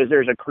because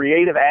there's a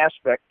creative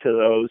aspect to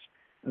those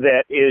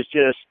that is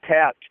just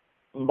tapped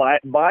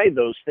by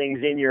those things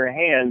in your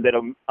hand that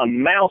a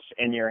mouse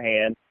in your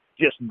hand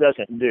just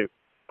doesn't do.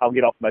 I'll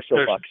get off my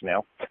soapbox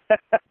now.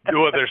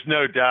 Well, there's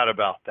no doubt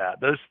about that.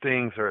 Those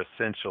things are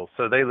essential.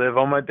 So they live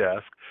on my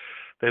desk.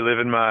 They live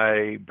in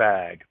my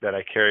bag that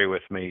I carry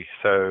with me.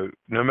 So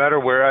no matter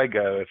where I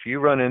go, if you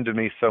run into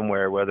me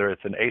somewhere, whether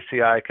it's an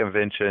ACI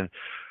convention,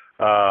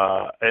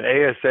 an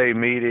ASA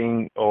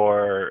meeting,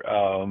 or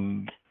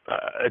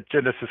a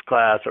Genesis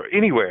class, or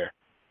anywhere,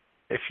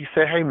 if you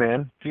say, "Hey,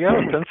 man, do you have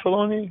a pencil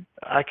on you?"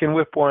 I can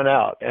whip one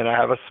out, and I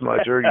have a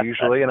smudger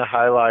usually, and a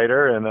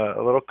highlighter, and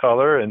a little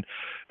color, and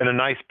a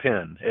nice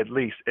pen. At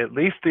least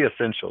the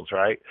essentials,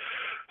 right?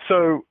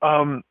 So,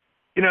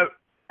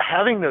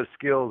 having those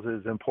skills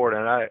is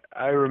important.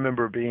 I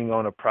remember being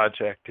on a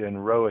project in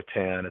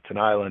Roatan. It's an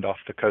island off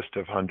the coast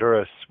of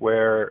Honduras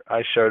where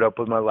I showed up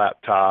with my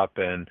laptop,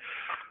 and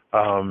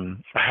I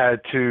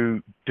had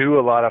to do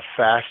a lot of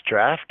fast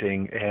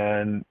drafting,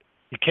 and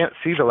you can't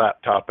see the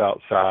laptop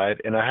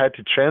outside, and I had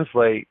to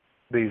translate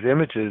these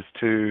images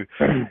to,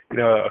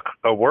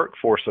 a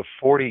workforce of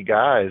 40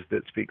 guys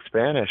that speak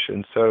Spanish.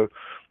 And so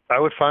I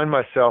would find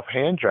myself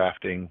hand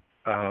drafting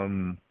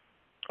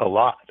a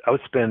lot. I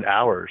would spend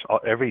hours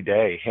every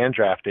day hand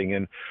drafting,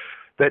 and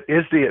that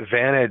is the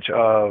advantage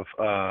of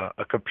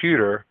a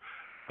computer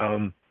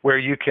where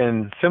you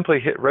can simply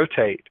hit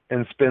rotate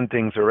and spin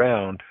things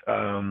around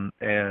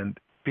and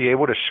be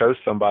able to show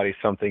somebody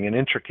something in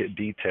intricate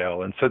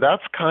detail. And so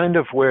that's kind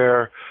of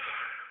where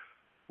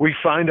we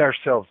find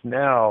ourselves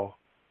now.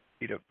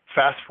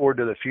 Fast forward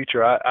to the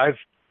future.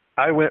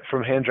 I went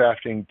from hand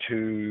drafting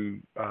to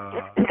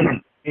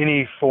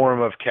any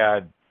form of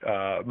CAD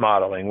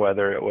modeling,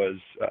 whether it was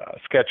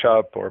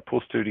SketchUp or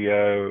Pool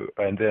Studio,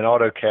 and then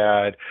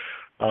AutoCAD.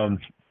 And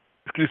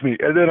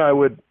then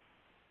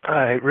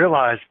I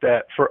realized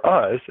that for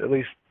us, at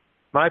least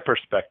my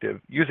perspective,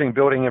 using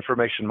building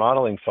information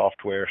modeling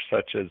software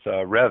such as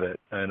Revit,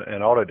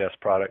 an Autodesk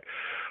product.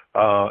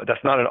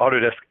 That's not an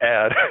Autodesk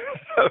ad,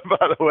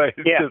 by the way.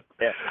 Yeah.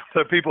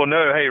 So people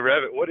know, hey,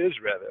 Revit, what is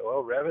Revit?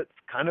 Well, Revit's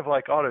kind of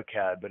like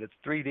AutoCAD, but it's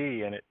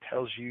 3D, and it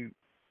tells you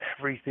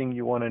everything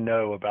you want to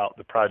know about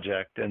the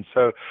project. And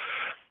so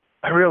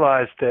I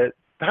realized that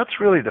that's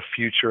really the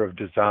future of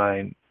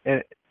design.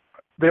 And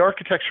the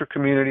architecture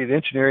community, the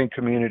engineering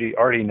community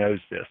already knows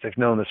this. They've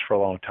known this for a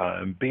long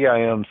time.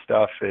 BIM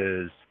stuff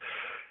is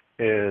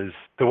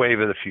the wave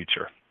of the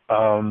future.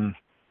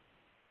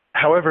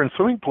 However, in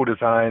swimming pool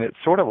design, it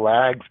sort of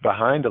lags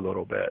behind a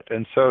little bit.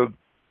 And so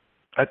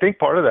I think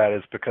part of that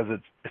is because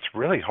it's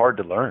really hard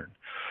to learn.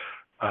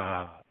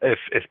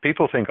 If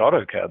people think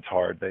AutoCAD's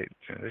hard, they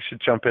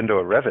should jump into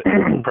a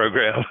Revit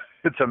program.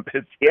 It's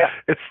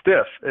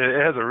stiff.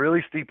 It has a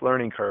really steep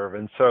learning curve.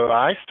 And so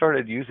I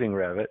started using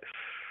Revit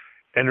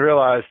and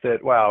realized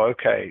that, wow,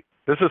 okay,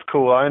 this is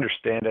cool. I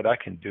understand it. I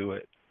can do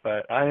it.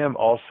 But I am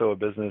also a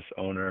business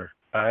owner,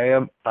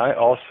 I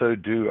also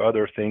do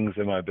other things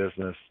in my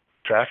business.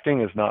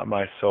 Drafting is not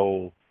my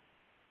sole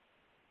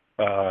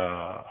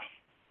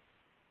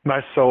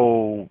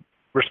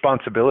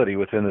responsibility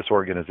within this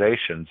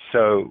organization.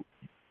 So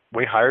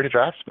we hired a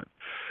draftsman,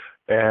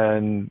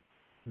 and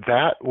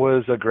that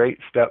was a great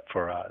step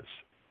for us.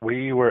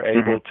 We were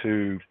able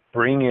to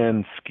bring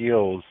in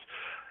skills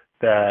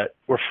that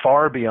were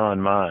far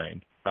beyond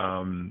mine.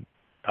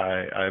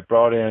 I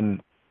brought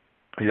in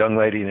a young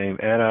lady named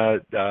Anna.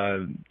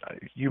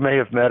 You may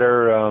have met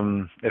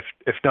her.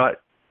 If not,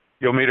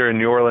 you'll meet her in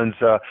New Orleans.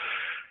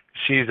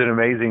 She's an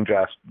amazing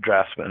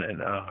draftsman and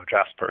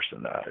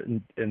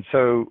draftsperson. And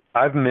so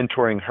I'm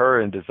mentoring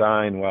her in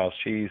design while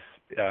she's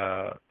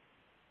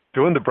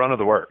doing the brunt of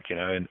the work,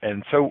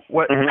 And so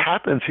what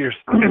happens here is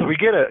we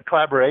get a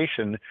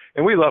collaboration,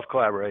 and we love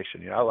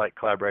collaboration. I like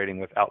collaborating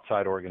with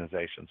outside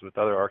organizations, with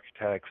other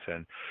architects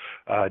and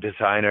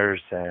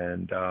designers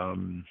and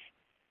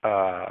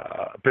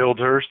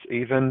builders,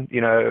 even,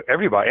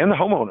 everybody, and the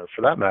homeowner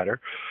for that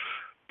matter.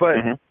 But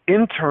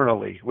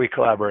internally, we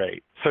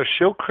collaborate. So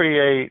she'll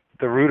create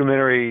the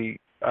rudimentary,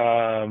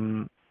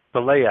 the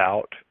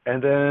layout,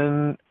 and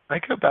then I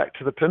go back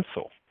to the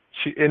pencil.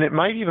 And it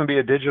might even be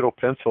a digital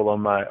pencil on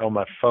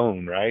my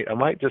phone, right? I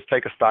might just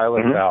take a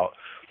stylus out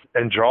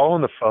and draw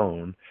on the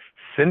phone,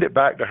 send it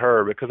back to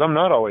her because I'm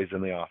not always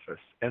in the office.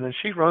 And then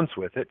she runs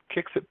with it,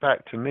 kicks it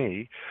back to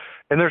me,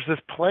 and there's this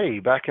play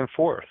back and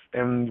forth.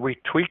 And we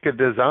tweak a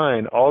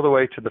design all the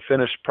way to the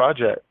finished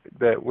project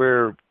that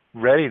we're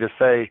ready to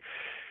say,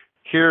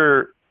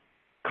 here,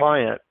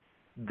 client,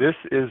 this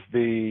is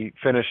the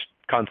finished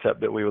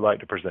concept that we would like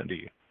to present to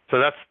you. So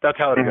that's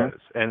how it goes.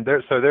 And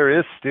there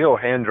is still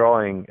hand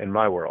drawing in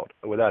my world,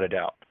 without a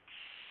doubt.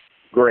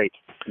 Great.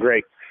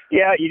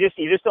 Yeah, you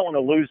just don't want to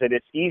lose it.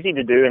 It's easy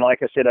to do, and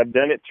like I said, I've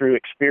done it through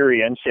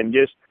experience and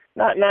just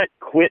not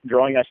quit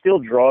drawing. I still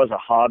draw as a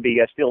hobby.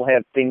 I still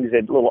have things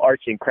that little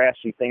artsy and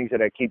craftsy things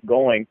that I keep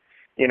going,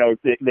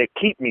 that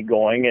keep me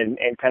going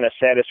and kind of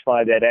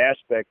satisfy that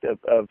aspect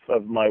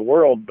of my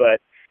world.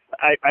 But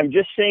I'm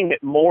just seeing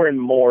it more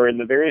and more in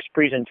the various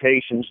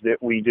presentations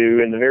that we do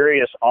in the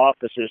various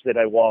offices that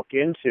I walk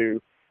into.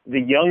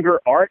 The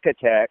younger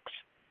architects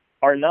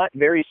are not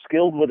very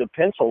skilled with a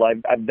pencil.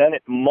 I've done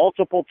it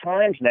multiple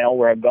times now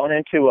where I've gone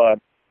into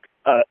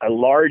a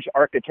large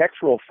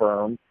architectural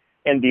firm,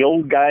 and the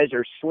old guys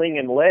are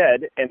slinging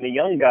lead, and the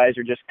young guys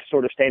are just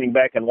sort of standing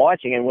back and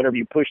watching, and whenever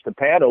you push the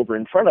pad over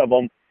in front of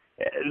them,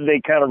 they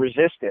kind of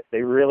resist it.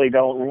 They really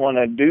don't want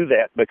to do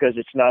that because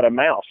it's not a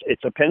mouse,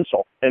 it's a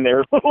pencil, and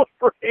they're a little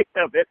afraid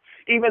of it,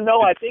 even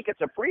though I think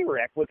it's a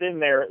prereq within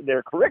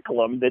their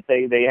curriculum that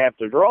they have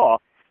to draw.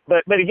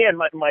 But again,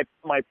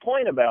 my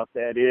point about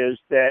that is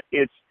that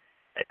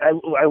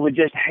I would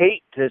just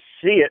hate to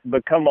see it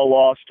become a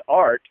lost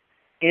art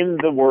in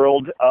the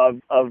world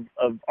of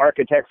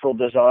architectural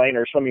design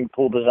or swimming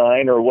pool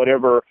design or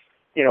whatever,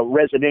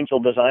 residential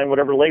design,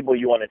 whatever label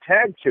you want to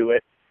tag to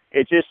it.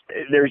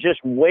 There's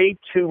just way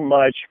too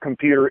much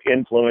computer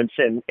influence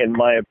in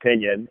my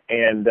opinion.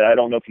 And I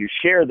don't know if you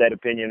share that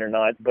opinion or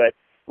not, but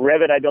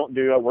Revit I don't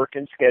do. I work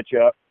in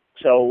SketchUp.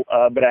 So,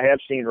 but I have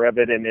seen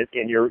Revit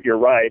and you're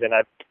right. And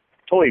I've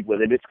toyed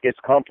with it. It's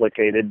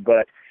complicated,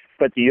 but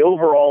the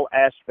overall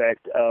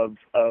aspect of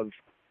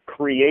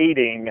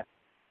creating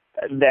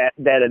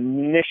that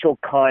initial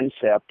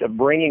concept of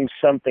bringing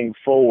something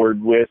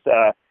forward with,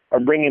 or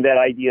bringing that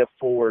idea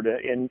forward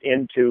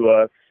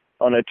into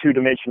on a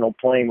two-dimensional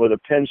plane with a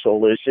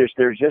pencil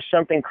there's just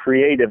something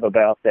creative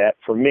about that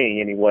for me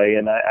anyway,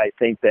 and I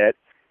think that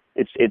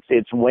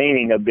it's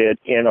waning a bit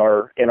in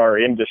our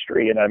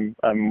industry, and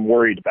I'm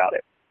worried about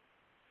it.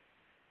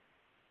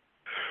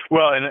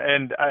 Well,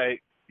 and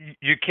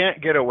you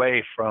can't get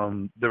away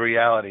from the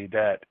reality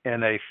that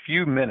in a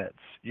few minutes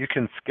you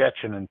can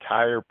sketch an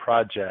entire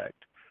project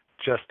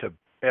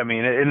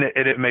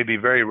it may be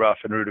very rough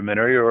and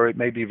rudimentary, or it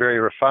may be very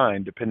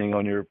refined depending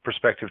on your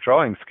perspective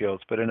drawing skills,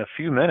 but in a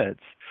few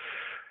minutes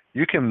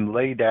you can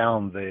lay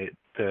down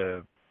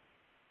the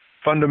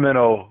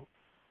fundamental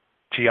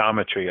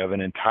geometry of an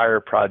entire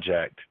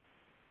project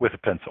with a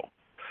pencil.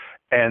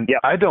 And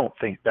I don't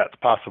think that's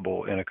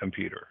possible in a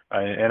computer.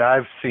 And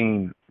I've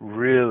seen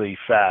really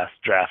fast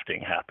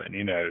drafting happen,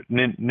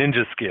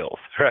 ninja skills,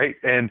 right?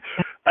 And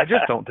I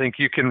just don't think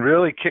you can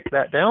really kick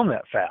that down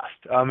that fast.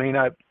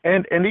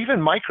 And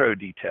even micro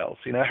details,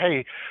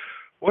 hey,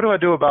 what do I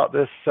do about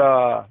this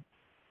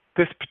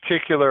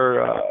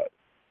particular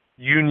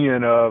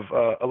union of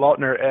a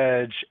Lautner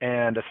edge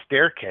and a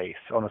staircase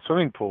on a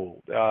swimming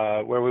pool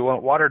where we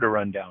want water to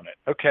run down it?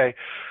 Okay,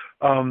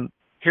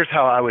 here's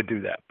how I would do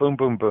that. Boom,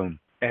 boom, boom.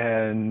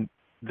 And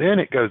then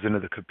it goes into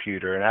the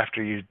computer. And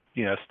after you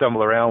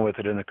stumble around with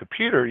it in the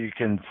computer, you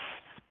can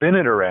spin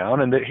it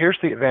around. And here's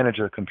the advantage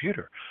of the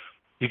computer.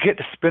 You get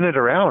to spin it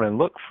around and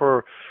look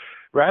for,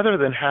 rather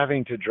than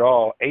having to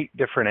draw 8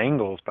 different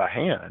angles by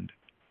hand,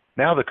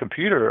 now the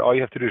computer, all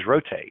you have to do is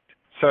rotate.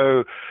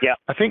 So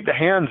I think the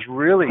hand's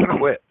really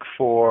quick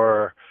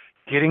for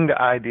getting the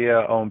idea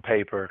on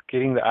paper,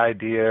 getting the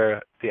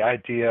idea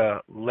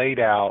laid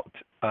out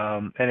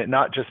and it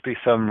not just be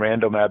some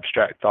random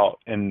abstract thought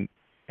in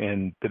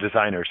the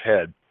designer's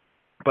head,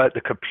 but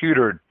the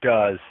computer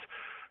does.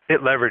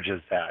 It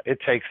leverages that. It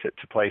takes it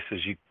to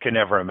places you can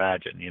never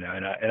imagine,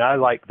 and I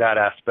like that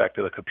aspect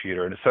of the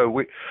computer. And so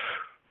we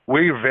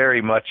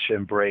very much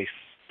embrace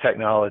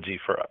technology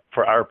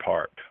for our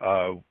part.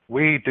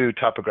 We do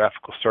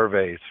topographical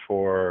surveys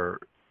for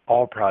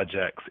all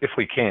projects if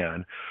we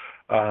can,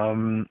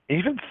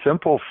 even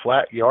simple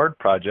flat yard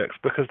projects,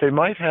 because they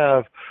might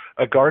have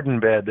a garden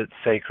bed that's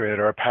sacred,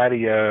 or a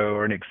patio,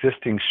 or an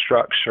existing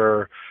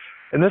structure.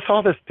 And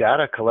all this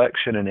data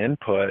collection and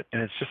input,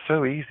 and it's just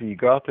so easy. You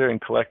go out there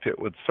and collect it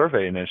with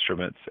surveying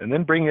instruments, and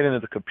then bring it into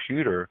the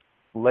computer,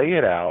 lay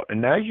it out,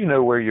 and now you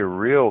know where your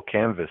real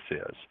canvas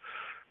is.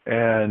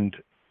 And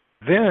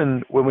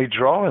then when we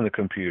draw in the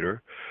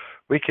computer,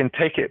 we can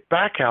take it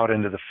back out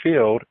into the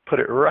field, put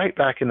it right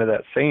back into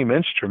that same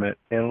instrument,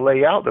 and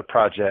lay out the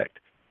project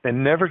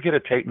and never get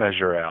a tape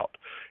measure out.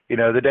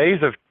 The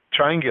days of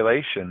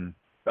triangulation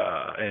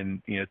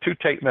and 2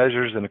 tape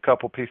measures and a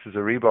couple pieces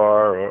of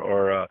rebar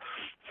or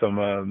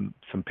some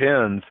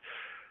pins,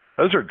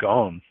 those are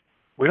gone.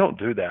 We don't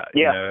do that.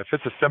 Yeah. If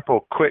it's a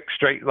simple, quick,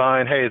 straight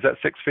line, hey, is that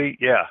 6 feet?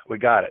 Yeah, we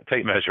got it.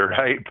 Tape measure,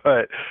 right?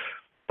 But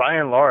by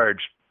and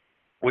large,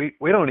 we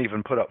don't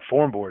even put up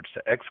form boards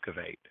to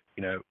excavate.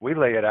 We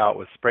lay it out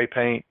with spray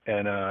paint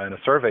and a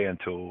surveying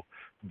tool,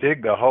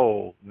 dig the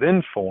hole,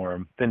 then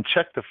form, then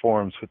check the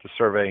forms with the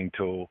surveying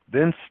tool,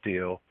 then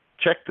steel,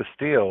 check the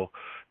steel,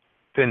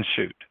 then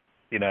shoot.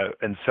 And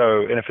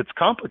if it's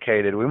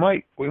complicated, we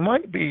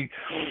might be,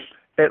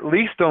 at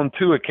least on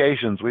 2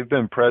 occasions, we've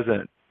been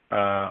present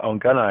on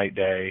Gunite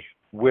Day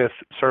with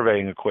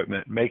surveying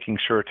equipment, making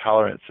sure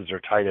tolerances are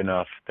tight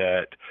enough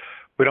that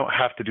we don't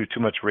have to do too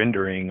much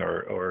rendering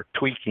or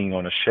tweaking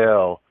on a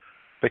shell,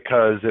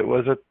 because it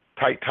was a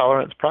tight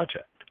tolerance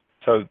project.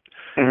 So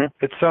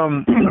it's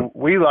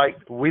we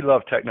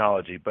love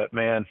technology, but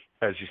man,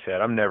 as you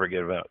said, I'm never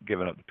giving up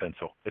the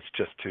pencil. It's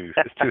just too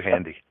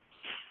handy.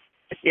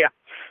 Yeah,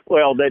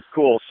 well, that's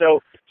cool.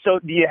 So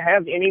do you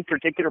have any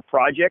particular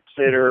projects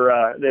that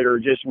are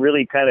just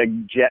really kind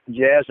of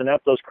jazzing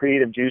up those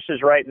creative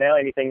juices right now?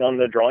 Anything on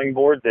the drawing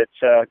board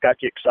that's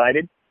got you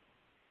excited?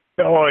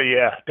 Oh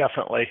yeah,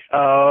 definitely.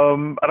 I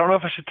don't know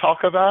if I should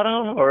talk about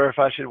them or if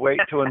I should wait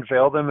to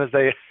unveil them as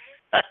they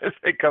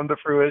come to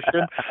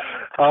fruition.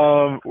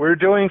 We're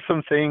doing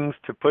some things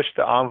to push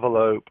the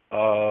envelope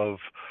of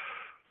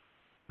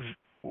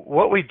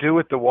what we do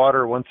with the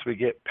water once we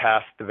get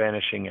past the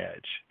vanishing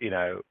edge.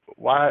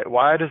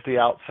 Why does the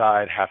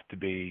outside have to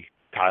be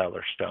tile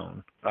or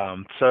stone?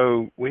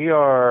 So we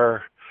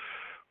are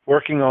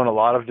working on a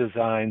lot of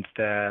designs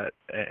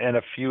and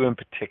a few in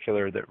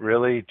particular, that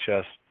really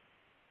just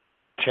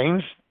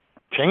change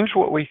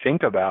what we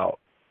think about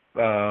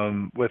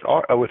with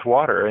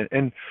water.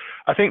 And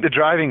I think the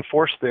driving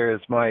force there is,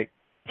 Mike,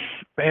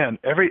 man,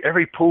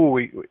 every pool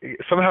we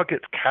somehow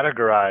gets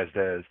categorized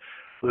as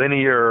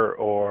linear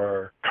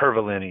or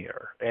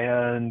curvilinear,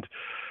 and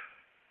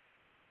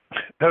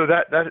no,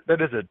 that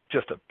is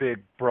just a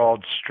big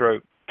broad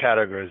stroke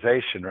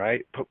categorization,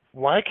 right? But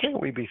why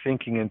can't we be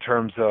thinking in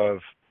terms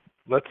of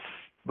let's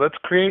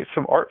create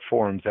some art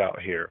forms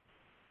out here?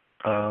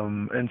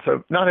 And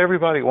so not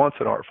everybody wants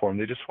an art form;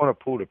 they just want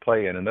a pool to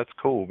play in, and that's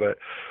cool. But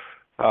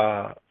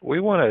we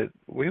want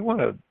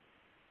to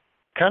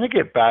kind of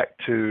get back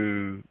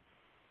to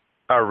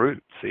our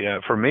roots.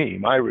 For me,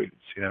 my roots,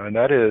 and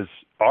that is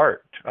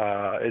art.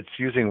 It's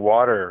using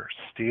water,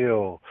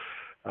 steel,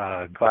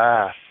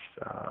 glass,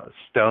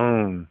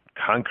 stone,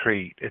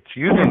 concrete. It's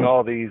using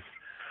all these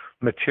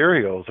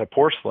materials, a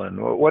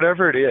porcelain,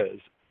 whatever it is,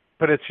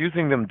 but it's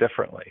using them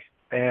differently.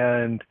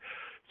 And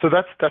so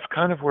that's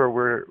kind of where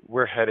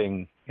we're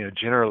heading,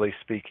 generally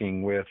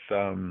speaking, with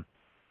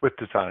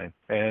design.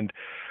 And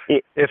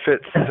if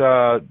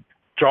it's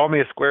draw me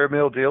a square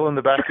meal deal in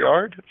the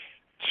backyard,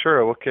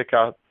 sure, we'll kick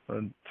out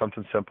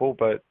something simple,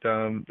 but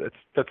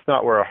that's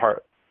not where our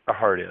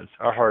heart is.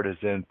 Our heart is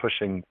in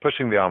pushing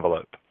the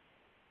envelope.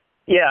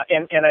 Yeah,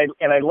 and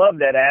I love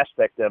that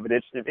aspect of it.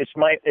 It's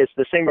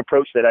the same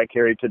approach that I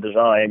carry to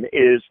design.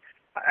 Is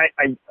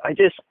I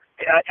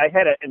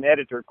had an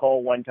editor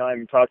call one time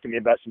and talk to me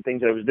about some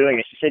things that I was doing,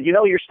 and she said,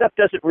 your stuff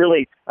doesn't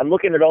really. I'm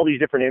looking at all these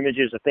different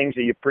images of things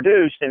that you've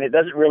produced, and it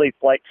doesn't really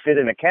fit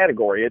in a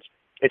category.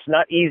 It's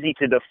not easy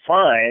to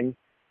define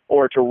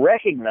or to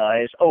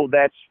recognize. Oh,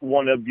 that's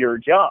one of your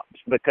jobs,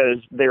 because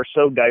they're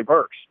so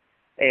diverse.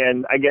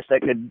 And I guess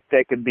that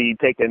could be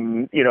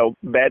taken,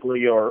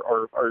 badly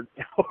or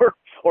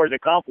as a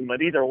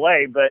compliment, either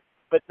way. But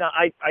no,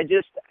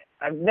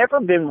 I've never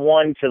been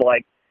one to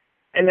like.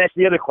 And that's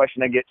the other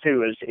question I get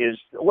too is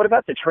what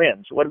about the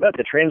trends? What about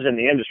the trends in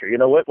the industry?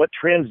 What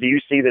trends do you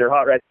see that are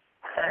hot right?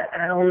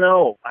 I don't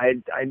know. I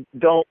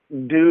do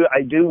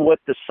what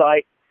the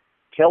site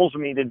tells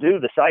me to do.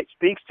 The site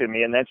speaks to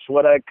me, and that's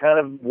what I kind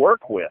of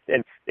work with.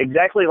 And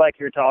exactly like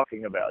you're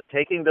talking about,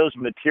 taking those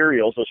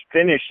materials, those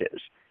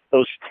finishes,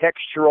 those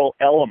textural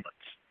elements,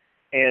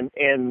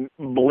 and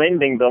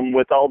blending them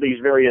with all these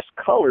various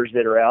colors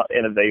that are out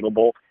and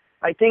available,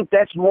 I think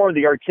that's more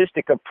the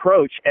artistic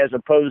approach as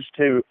opposed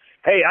to,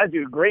 hey, I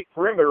do great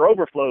perimeter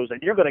overflows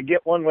and you're going to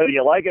get one whether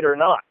you like it or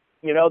not.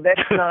 You know,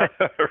 that's not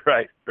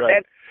right.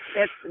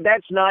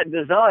 That's not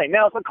design.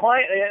 Now, if a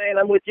client, and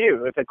I'm with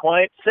you, if a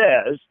client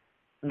says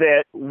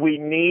that we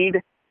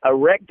need a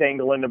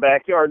rectangle in the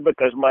backyard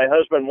because my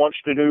husband wants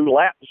to do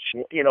lap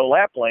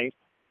lanes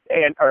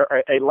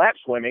or a lap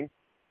swimming,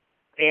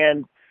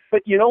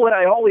 but you know what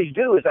I always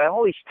do is I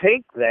always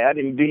take that,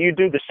 and do you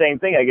do the same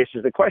thing, I guess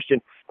is the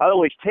question. I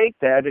always take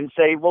that and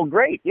say, well,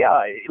 great,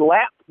 yeah,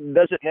 lap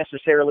doesn't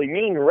necessarily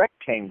mean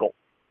rectangle.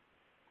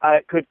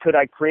 Could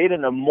I create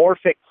an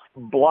amorphic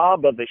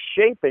blob of a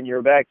shape in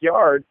your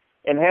backyard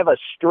and have a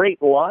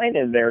straight line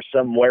in there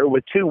somewhere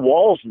with two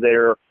walls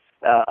there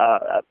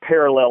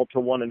parallel to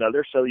one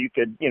another, so you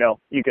can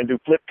do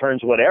flip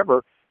turns,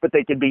 whatever, but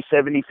they could be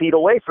 70 feet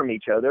away from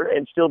each other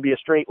and still be a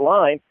straight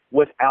line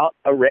without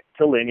a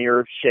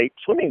rectilinear shaped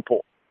swimming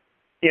pool.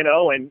 You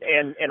know, and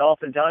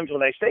oftentimes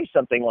when I say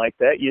something like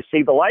that, you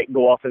see the light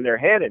go off in their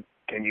head, and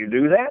can you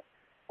do that?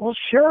 Well,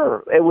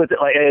 sure.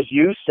 As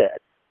you said,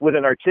 with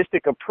an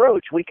artistic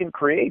approach, we can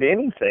create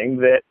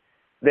anything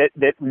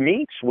that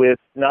meets with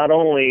not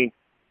only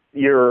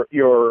your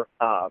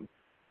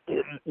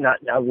not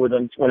I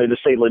wouldn't wanted to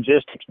say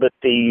logistics, but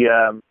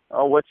the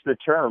what's the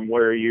term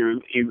where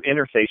you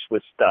interface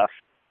with stuff?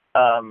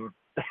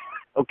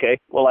 Okay,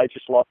 well I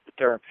just lost the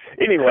term.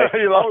 Anyway,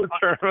 you lost the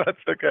term. That's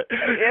okay.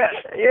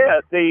 Yeah.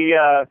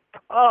 The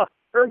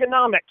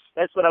ergonomics.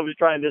 That's what I was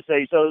trying to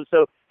say. So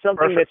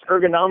something Perfect. that's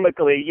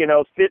ergonomically,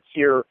 fits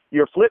your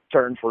flip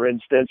turn, for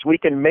instance. We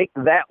can make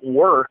that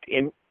work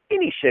in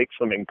any shaped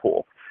swimming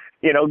pool.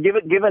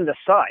 Given the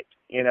site,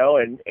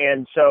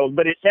 and so,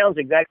 but it sounds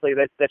exactly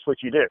that's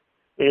what you do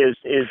is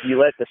you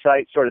let the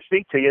site sort of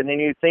speak to you, and then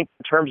you think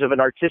in terms of an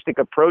artistic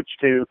approach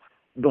to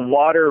the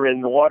water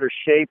and the water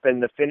shape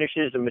and the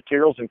finishes and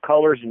materials and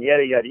colors and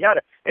yada, yada,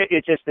 yada.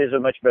 It just is a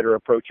much better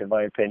approach in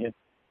my opinion.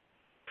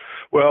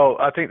 Well,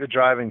 I think the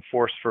driving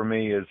force for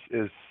me is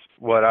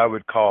what I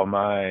would call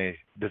my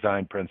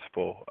design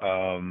principle,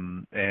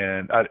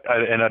 and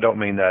I don't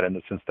mean that in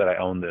the sense that I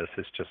own this.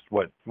 It's just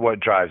what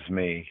drives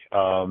me,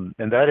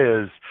 and that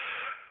is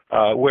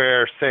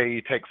where, say,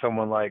 you take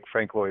someone like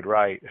Frank Lloyd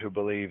Wright, who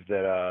believed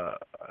that a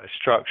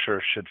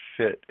structure should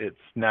fit its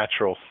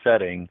natural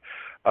setting.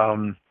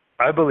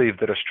 I believe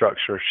that a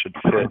structure should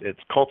fit its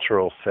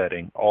cultural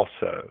setting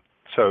also.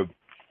 So,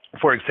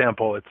 for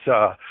example,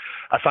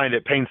 I find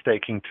it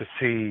painstaking to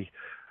see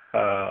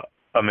a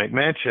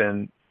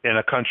McMansion in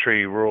a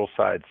country rural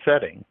side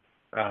setting,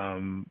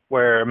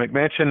 where a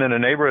McMansion in a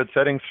neighborhood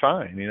setting's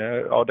fine,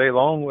 all day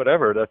long,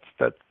 whatever.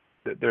 That's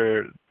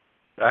there.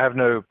 I have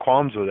no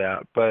qualms with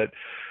that. But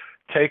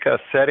take a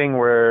setting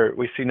where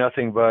we see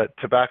nothing but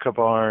tobacco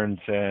barns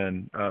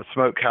and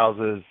smoke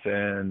houses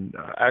and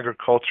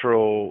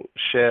agricultural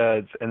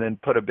sheds, and then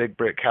put a big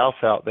brick house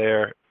out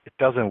there. It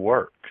doesn't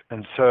work.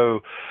 And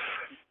so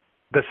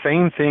the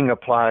same thing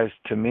applies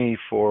to me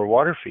for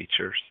water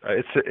features.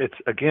 It's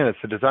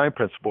a design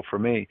principle for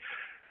me,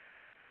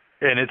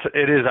 and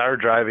it is our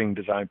driving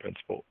design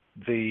principle.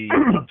 The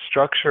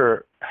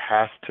structure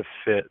has to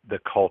fit the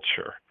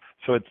culture.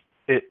 So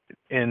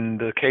in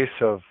the case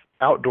of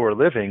outdoor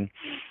living,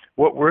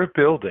 what we're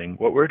building,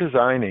 what we're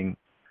designing,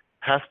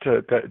 has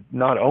to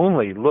not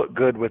only look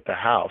good with the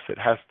house, it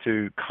has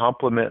to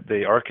complement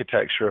the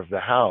architecture of the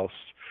house.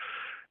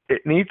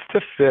 It needs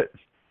to fit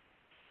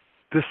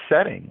the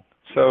setting.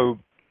 So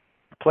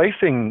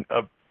placing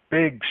a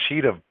big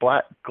sheet of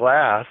black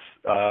glass,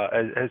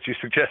 as you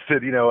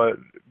suggested, a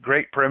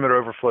great perimeter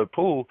overflow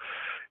pool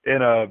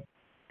in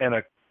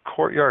a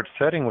courtyard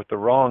setting with the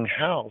wrong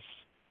house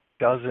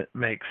doesn't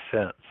make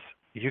sense.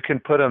 You can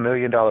put $1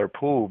 million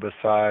pool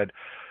beside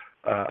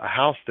a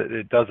house that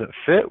it doesn't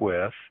fit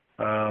with,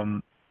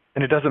 and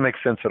it doesn't make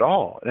sense at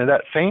all. And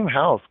that same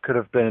house could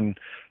have been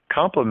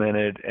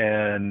complemented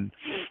and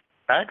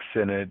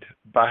accented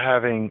by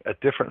having a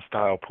different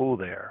style pool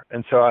there.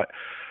 And so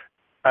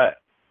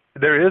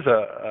there is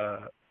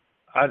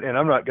and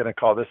I'm not going to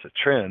call this a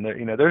trend.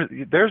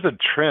 There's a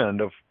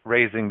trend of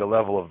raising the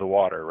level of the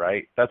water,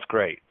 right? That's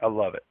great. I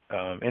love it.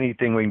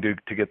 Anything we can do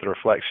to get the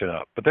reflection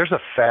up. But there's a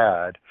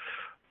fad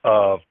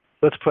of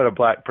let's put a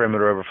black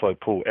perimeter overflow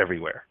pool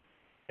everywhere.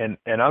 And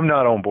I'm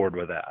not on board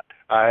with that.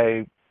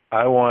 I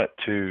want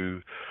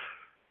to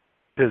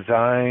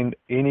design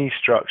any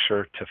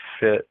structure to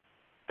fit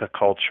the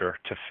culture,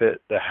 to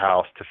fit the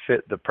house, to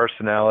fit the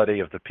personality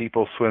of the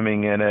people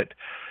swimming in it,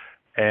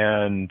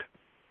 and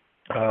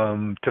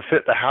to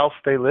fit the house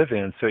they live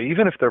in. So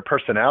even if their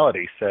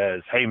personality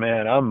says, hey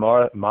man, I'm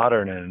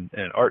modern and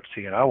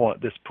artsy and I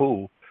want this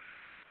pool,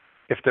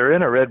 if they're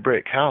in a red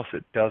brick house,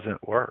 it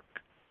doesn't work.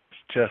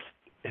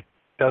 It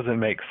doesn't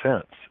make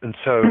sense. And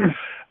so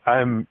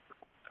I'm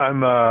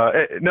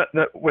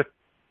with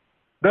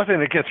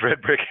nothing against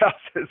red brick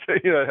houses.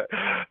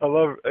 I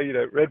love,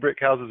 red brick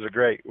houses are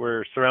great.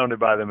 We're surrounded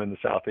by them in the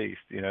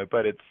Southeast,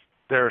 but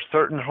there are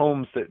certain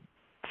homes that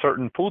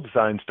certain pool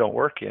designs don't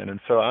work in. And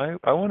so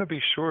I want to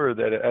be sure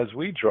that as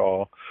we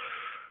draw,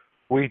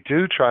 we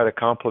do try to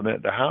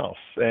complement the house,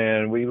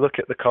 and we look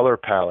at the color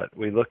palette,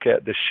 we look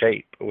at the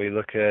shape, we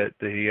look at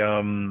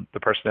the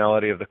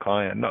personality of the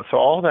client. So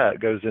all that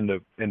goes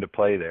into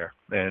play there.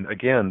 And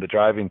again, the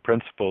driving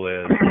principle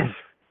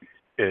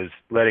is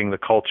letting the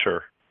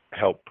culture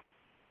help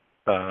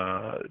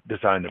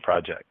design the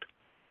project.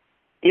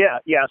 Yeah.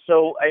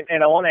 So,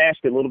 and I want to ask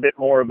you a little bit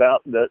more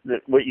about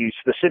what you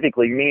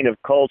specifically mean of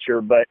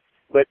culture, but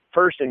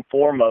first and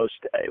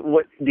foremost,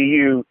 what do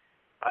you?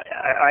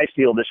 I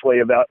feel this way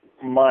about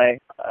my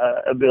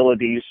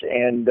abilities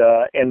and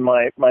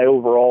my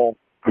overall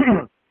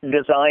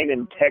design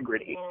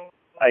integrity,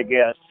 I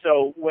guess.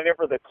 So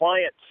whenever the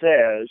client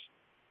says,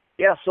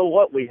 yeah, so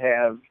what, we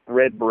have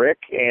red brick,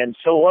 and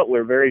so what,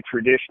 we're very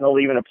traditional,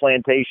 even a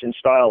plantation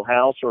style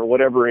house or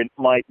whatever it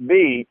might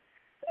be,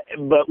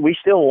 but we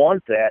still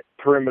want that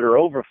perimeter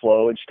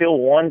overflow and still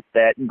want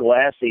that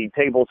glassy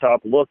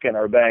tabletop look in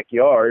our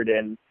backyard,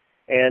 and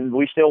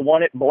we still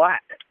want it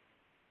black.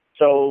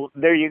 So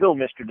there you go,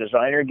 Mr.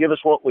 Designer. Give us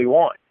what we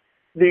want.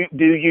 Do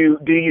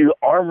you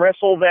arm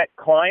wrestle that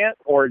client,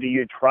 or do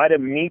you try to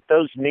meet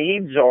those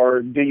needs,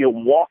 or do you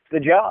walk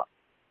the job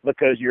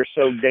because you're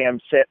so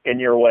damn set in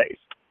your ways?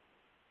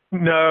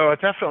 No, I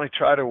definitely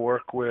try to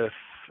work with.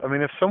 I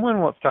mean, if someone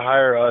wants to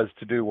hire us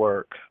to do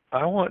work,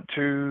 I want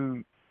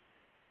to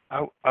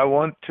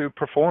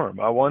perform.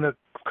 I want to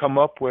come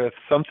up with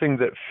something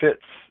that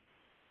fits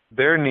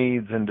their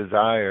needs and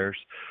desires.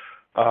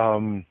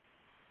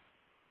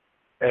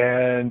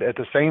 And at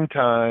the same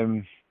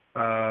time,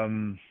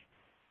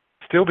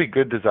 still be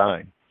good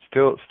design.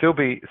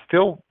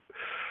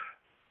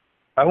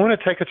 I want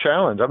to take a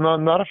challenge.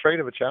 I'm not afraid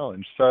of a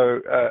challenge.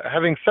 So,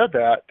 having said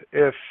that,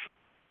 if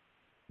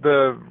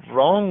the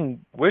wrong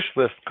wish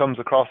list comes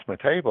across my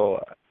table,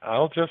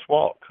 I'll just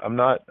walk.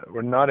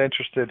 We're not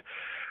interested.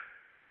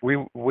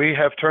 We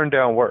have turned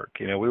down work.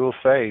 We will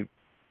say,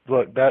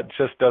 look, that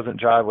just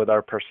doesn't jive with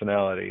our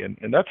personality.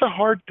 And that's a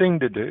hard thing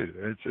to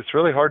do. It's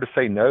really hard to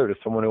say no to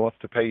someone who wants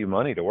to pay you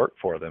money to work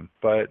for them.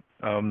 But,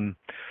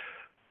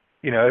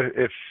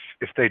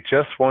 if they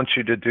just want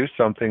you to do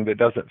something that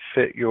doesn't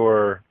fit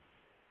your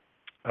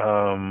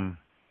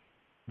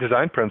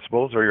design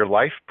principles or your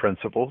life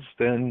principles,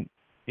 then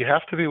you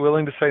have to be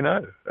willing to say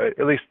no.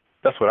 At least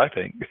that's what I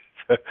think.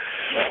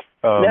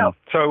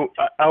 So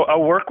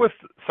I'll work with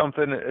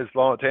something to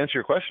answer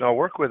your question, I'll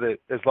work with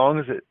it as long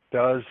as it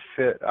does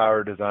fit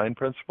our design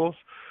principles.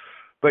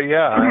 But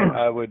yeah,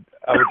 I would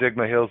dig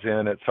my heels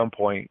in at some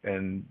point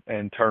and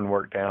turn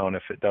work down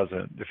if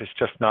it's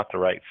just not the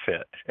right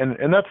fit.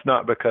 And that's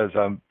not because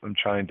I'm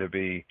trying to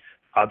be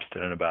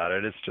obstinate about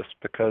it. It's just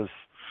because,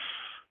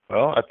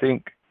 well, I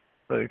think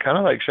kind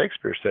of like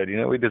Shakespeare said,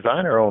 we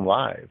design our own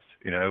lives.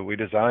 We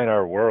design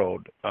our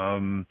world.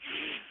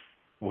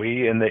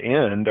 We, in the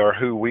end, are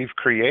who we've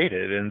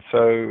created. And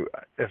so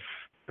if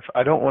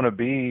I don't want to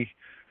be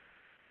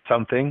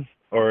something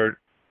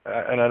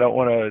and I don't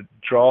want to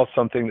draw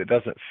something that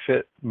doesn't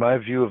fit my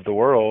view of the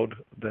world,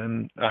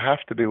 then I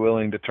have to be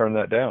willing to turn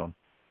that down.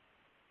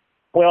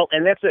 Well,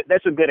 and that's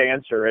a good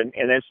answer, and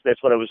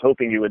that's what I was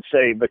hoping you would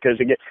say, because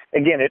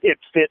again it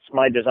fits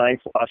my design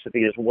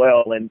philosophy as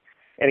well, and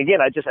again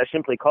I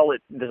simply call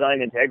it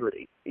design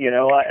integrity.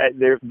 There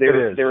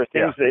are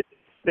things that.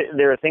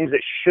 There are things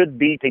that should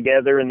be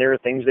together, and there are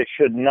things that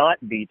should not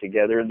be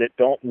together that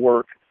don't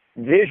work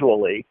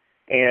visually,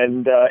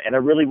 and I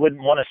really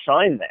wouldn't want to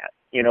sign that,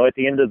 at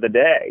the end of the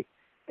day.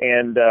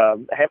 And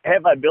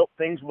have I built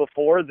things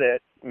before that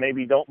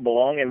maybe don't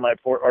belong in my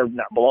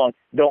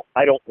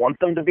I don't want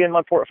them to be in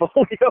my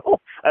portfolio.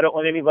 I don't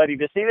want anybody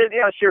to see it.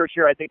 Yeah, sure.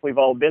 I think we've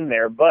all been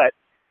there, but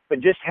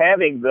just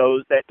having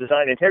that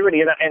design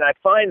integrity, and I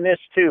find this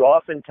too.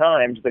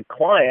 Oftentimes, the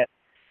client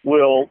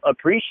will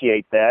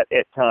appreciate that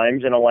at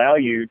times and allow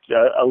you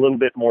a little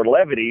bit more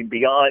levity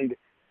beyond,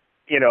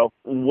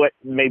 what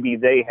maybe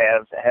they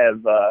have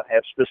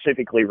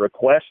specifically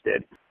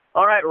requested.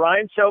 All right,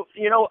 Ryan. So,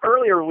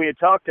 earlier we had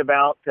talked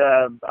about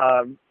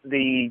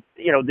these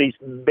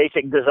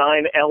basic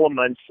design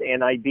elements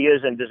and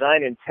ideas and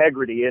design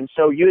integrity. And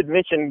so you had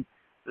mentioned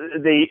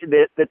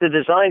that the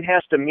design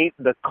has to meet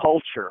the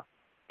culture.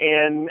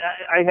 And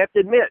I have to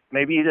admit,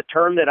 maybe a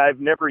term that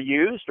I've never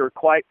used or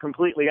quite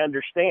completely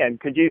understand.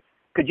 Could you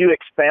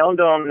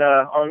expound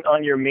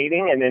on your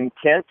meaning and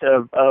intent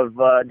of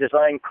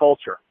design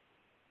culture?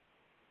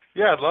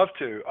 Yeah, I'd love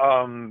to.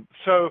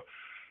 So,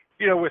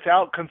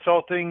 without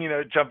consulting,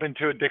 jump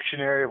into a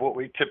dictionary of what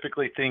we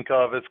typically think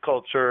of as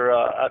culture.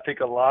 I think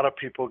a lot of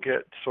people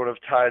get sort of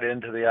tied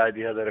into the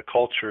idea that a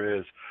culture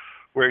is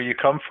where you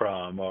come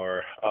from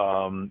or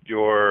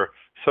your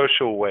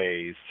social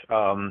ways.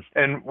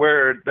 And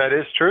where that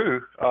is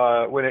true,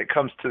 when it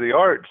comes to the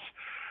arts,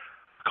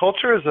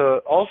 culture is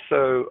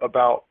also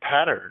about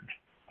pattern.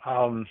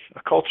 A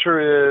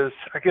culture is,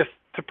 I guess,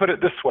 to put it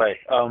this way,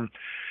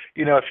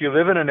 if you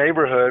live in a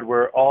neighborhood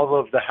where all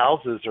of the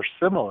houses are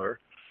similar,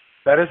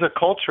 that is a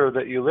culture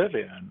that you live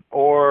in.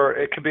 Or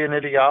it could be an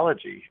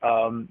ideology.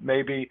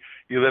 Maybe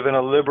you live in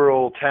a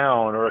liberal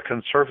town or a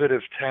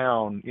conservative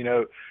town.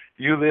 You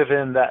you live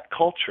in that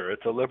culture.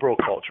 It's a liberal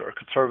culture, a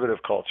conservative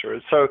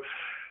culture. So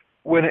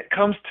when it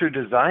comes to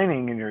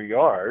designing in your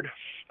yard,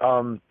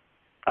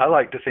 I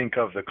like to think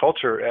of the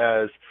culture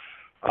as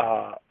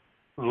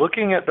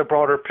looking at the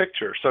broader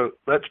picture. So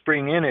let's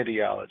bring in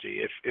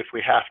ideology if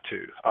we have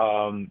to.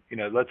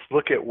 Let's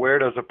look at, where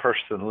does a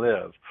person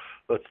live?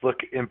 Let's look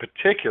in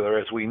particular,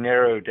 as we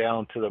narrow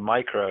down to the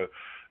micro,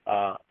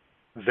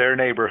 their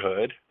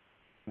neighborhood,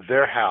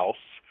 their house,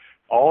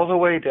 all the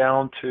way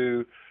down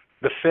to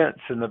the fence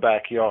in the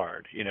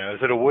backyard.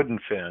 Is it a wooden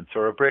fence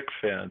or a brick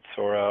fence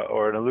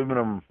or an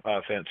aluminum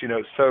fence?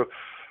 So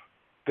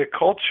the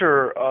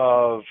culture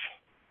of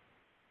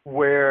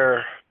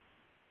where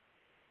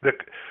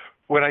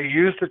when I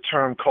use the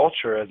term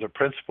culture as a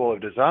principle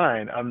of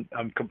design,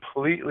 I'm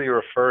completely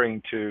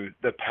referring to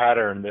the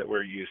pattern that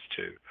we're used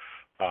to.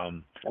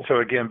 So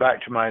again,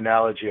 back to my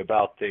analogy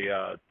about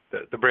the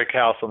brick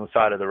house on the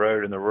side of the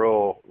road in the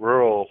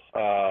rural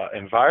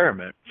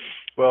environment.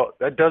 Well,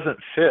 that doesn't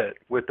fit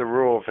with the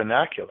rural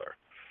vernacular.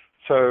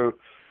 So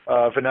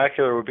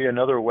vernacular would be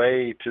another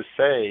way to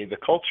say the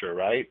culture,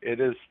 right? It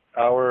is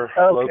our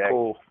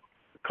local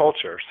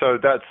culture. So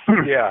that's,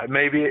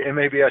 maybe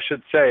I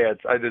should say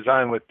I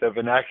design with the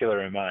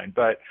vernacular in mind,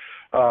 but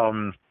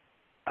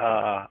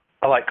I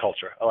like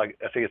culture. I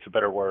think it's a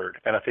better word,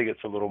 and I think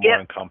it's a little more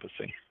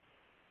encompassing.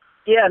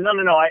 Yeah,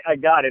 no, I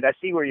got it. I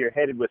see where you're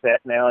headed with that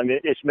now, and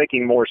it's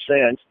making more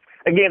sense.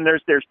 Again,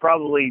 there's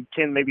probably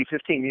 10, maybe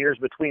 15 years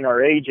between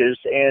our ages,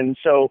 and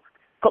so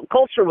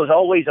culture was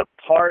always a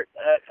part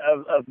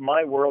of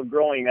my world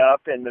growing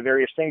up, and the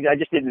various things. I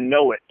just didn't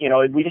know it.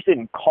 We just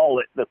didn't call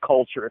it the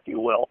culture, if you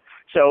will.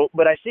 So,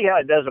 but I see how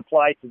it does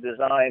apply to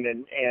design,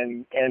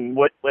 and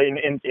what,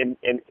 and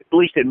at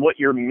least in what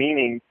your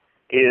meaning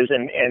is,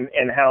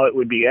 and how it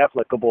would be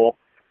applicable.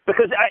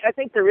 Because I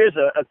think there is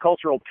a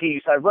cultural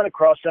piece. I've run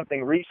across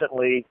something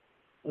recently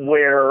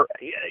where,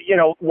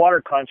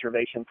 water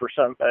conservation,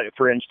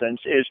 for instance,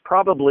 is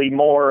probably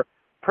more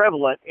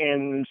prevalent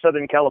in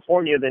Southern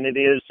California than it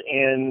is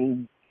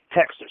in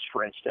Texas,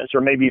 for instance,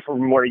 or maybe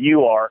from where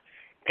you are.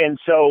 And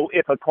so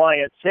if a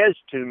client says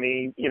to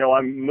me,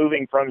 I'm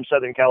moving from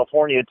Southern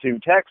California to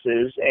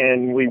Texas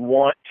and we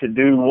want to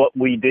do what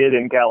we did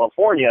in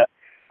California,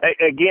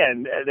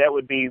 again, that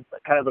would be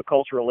kind of a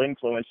cultural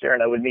influence there,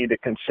 and I would need to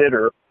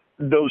consider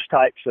those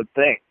types of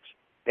things.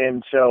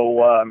 And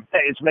so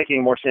it's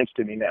making more sense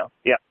to me now.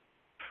 Yeah.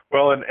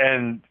 Well,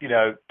 and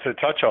to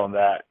touch on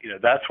that,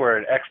 that's where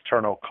an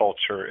external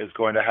culture is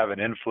going to have an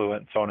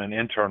influence on an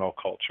internal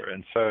culture.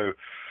 And so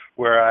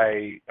where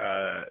I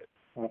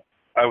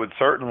would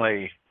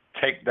certainly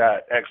take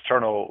that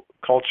external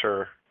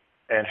culture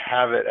and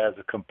have it as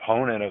a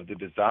component of the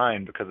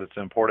design because it's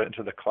important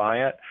to the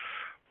client.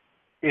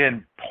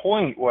 In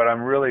point, what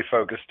I'm really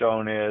focused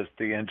on is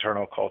the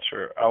internal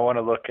culture. I want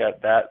to look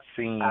at that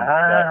scene,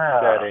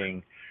 that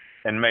setting,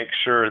 and make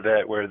sure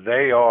that where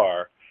they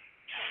are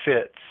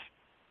fits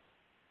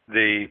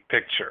the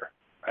picture,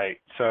 right?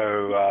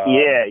 So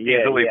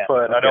easily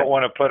put, okay. I don't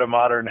want to put a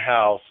modern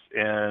house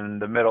in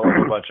the middle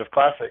of a bunch of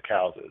classic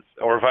houses,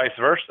 or vice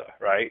versa,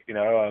 right?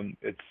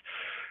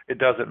 It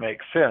doesn't make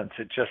sense.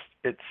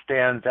 It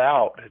stands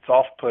out. It's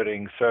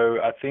off-putting. So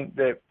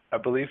I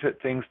believe that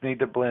things need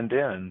to blend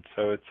in.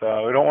 So it's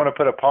we don't want to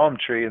put a palm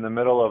tree in the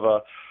middle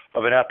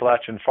of an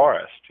Appalachian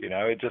forest.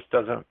 It just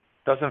doesn't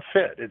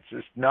fit. It's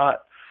just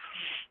not.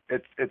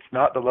 It's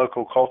not the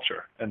local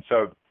culture, and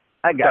so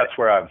that's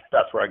where I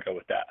go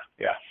with that.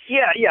 Yeah.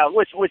 Yeah.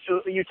 Which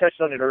you touched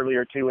on it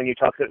earlier too when you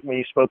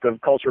spoke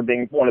of culture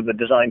being one of the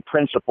design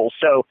principles.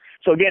 So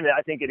again,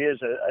 I think it is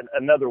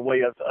another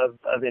way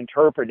of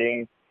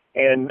interpreting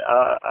and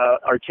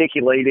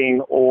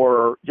articulating,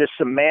 or just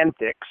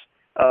semantics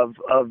of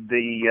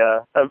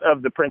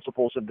the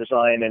principles of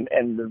design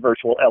and the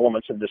virtual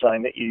elements of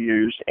design that you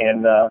use,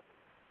 and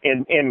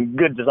in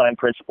good design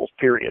principles,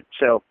 period.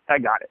 So I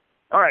got it.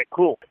 All right,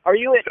 cool.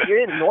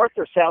 You're in North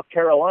or South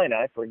Carolina?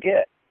 I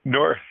forget.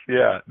 North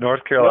Carolina.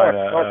 North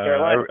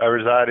Carolina. I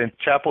reside in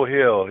Chapel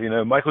Hill.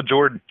 Michael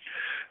Jordan.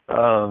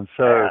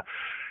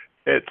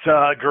 It's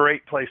a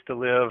great place to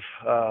live.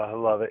 I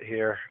love it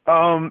here.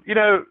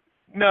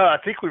 No, I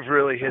think we've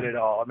really hit it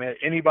all. I mean,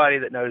 anybody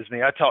that knows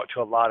me, I talk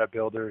to a lot of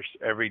builders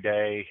every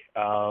day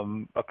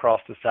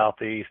across the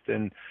Southeast,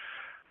 and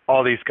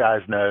all these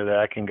guys know that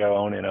I can go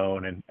on and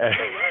on. And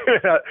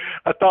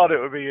I thought it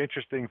would be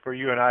interesting for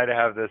you and I to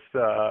have this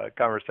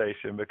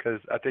conversation, because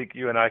I think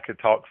you and I could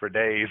talk for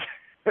days.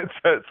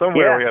 So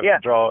somewhere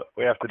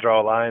we have to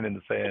draw a line in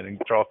the sand and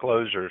draw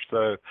closure.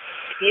 So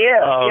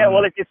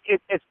well,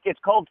 it's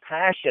called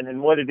passion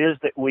and what it is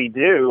that we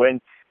do,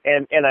 and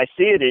I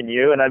see it in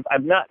you. And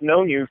I've not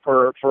known you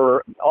for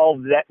all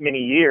that many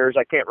years.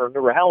 I can't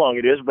remember how long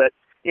it is, but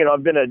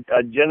I've been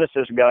a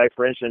Genesis guy,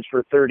 for instance,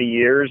 for 30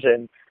 years,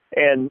 and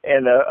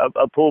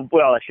a pool.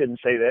 Well, I shouldn't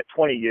say that,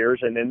 20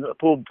 years, and then a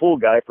pool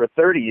guy for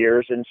 30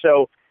 years, and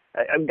so.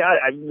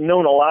 I've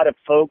known a lot of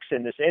folks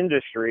in this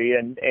industry,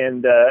 and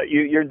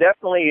you're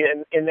definitely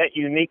in that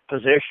unique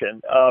position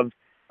of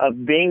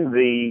being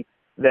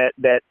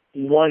that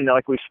one,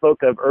 like we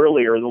spoke of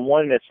earlier, the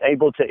one that's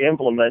able to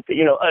implement,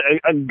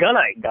 a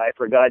gunite guy,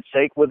 for God's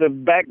sake, with a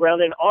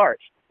background in art.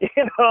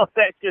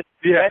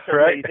 That's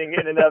amazing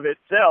in and of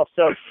itself.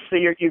 So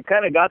you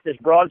kind of got this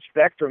broad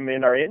spectrum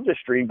in our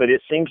industry, but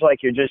it seems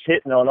like you're just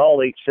hitting on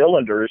all 8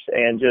 cylinders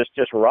and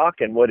just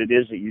rocking what it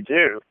is that you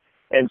do.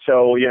 And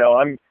so,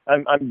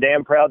 I'm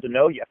damn proud to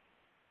know you.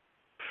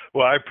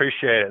 Well, I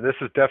appreciate it. This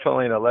is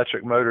definitely an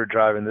electric motor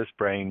driving this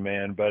brain,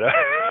 man. But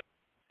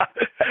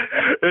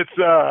it's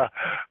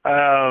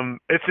an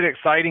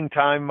exciting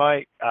time,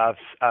 Mike.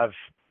 I've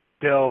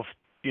delved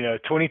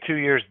 22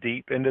 years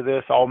deep into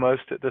this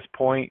almost at this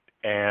point,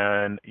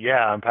 and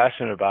yeah, I'm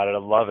passionate about it. I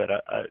love it.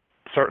 I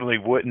certainly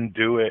wouldn't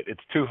do it.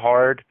 It's too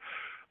hard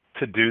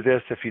to do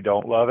this if you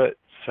don't love it.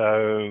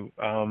 So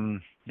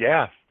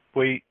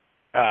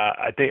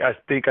I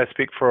think I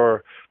speak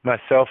for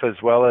myself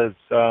as well as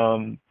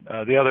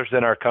the others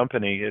in our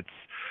company. It's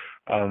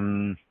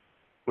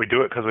we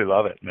do it because we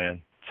love it,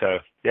 man. So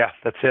yeah,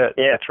 that's it.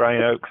 Yeah, that's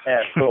Ryan Oakes.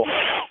 Yeah, cool.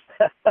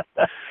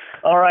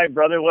 All right,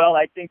 brother. Well,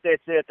 I think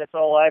that's it. That's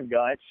all I've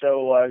got.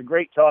 So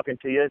great talking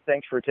to you.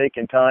 Thanks for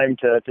taking time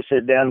to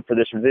sit down for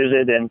this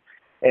visit,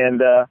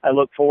 and I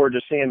look forward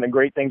to seeing the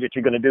great things that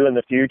you're going to do in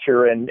the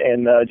future, and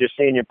just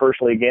seeing you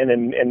personally again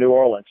in New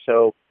Orleans.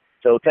 So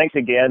thanks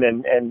again,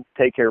 and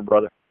take care,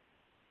 brother.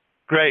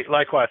 Great.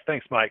 Likewise.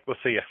 Thanks, Mike. We'll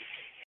see you.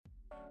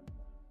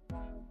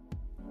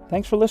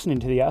 Thanks for listening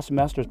to the Ask the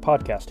Masters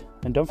podcast,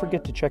 and don't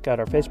forget to check out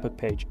our Facebook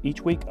page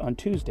each week on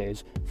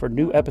Tuesdays for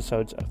new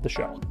episodes of the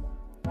show.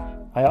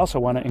 I also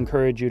want to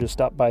encourage you to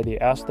stop by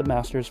the Ask the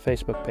Masters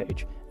Facebook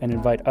page and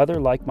invite other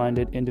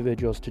like-minded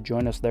individuals to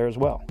join us there as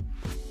well.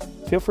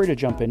 Feel free to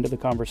jump into the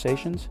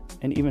conversations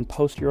and even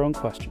post your own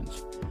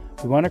questions.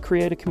 We want to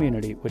create a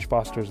community which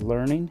fosters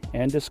learning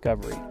and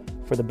discovery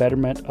for the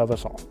betterment of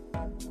us all.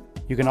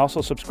 You can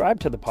also subscribe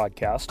to the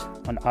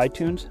podcast on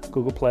iTunes,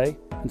 Google Play,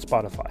 and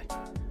Spotify.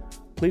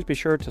 Please be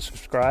sure to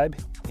subscribe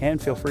and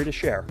feel free to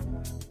share.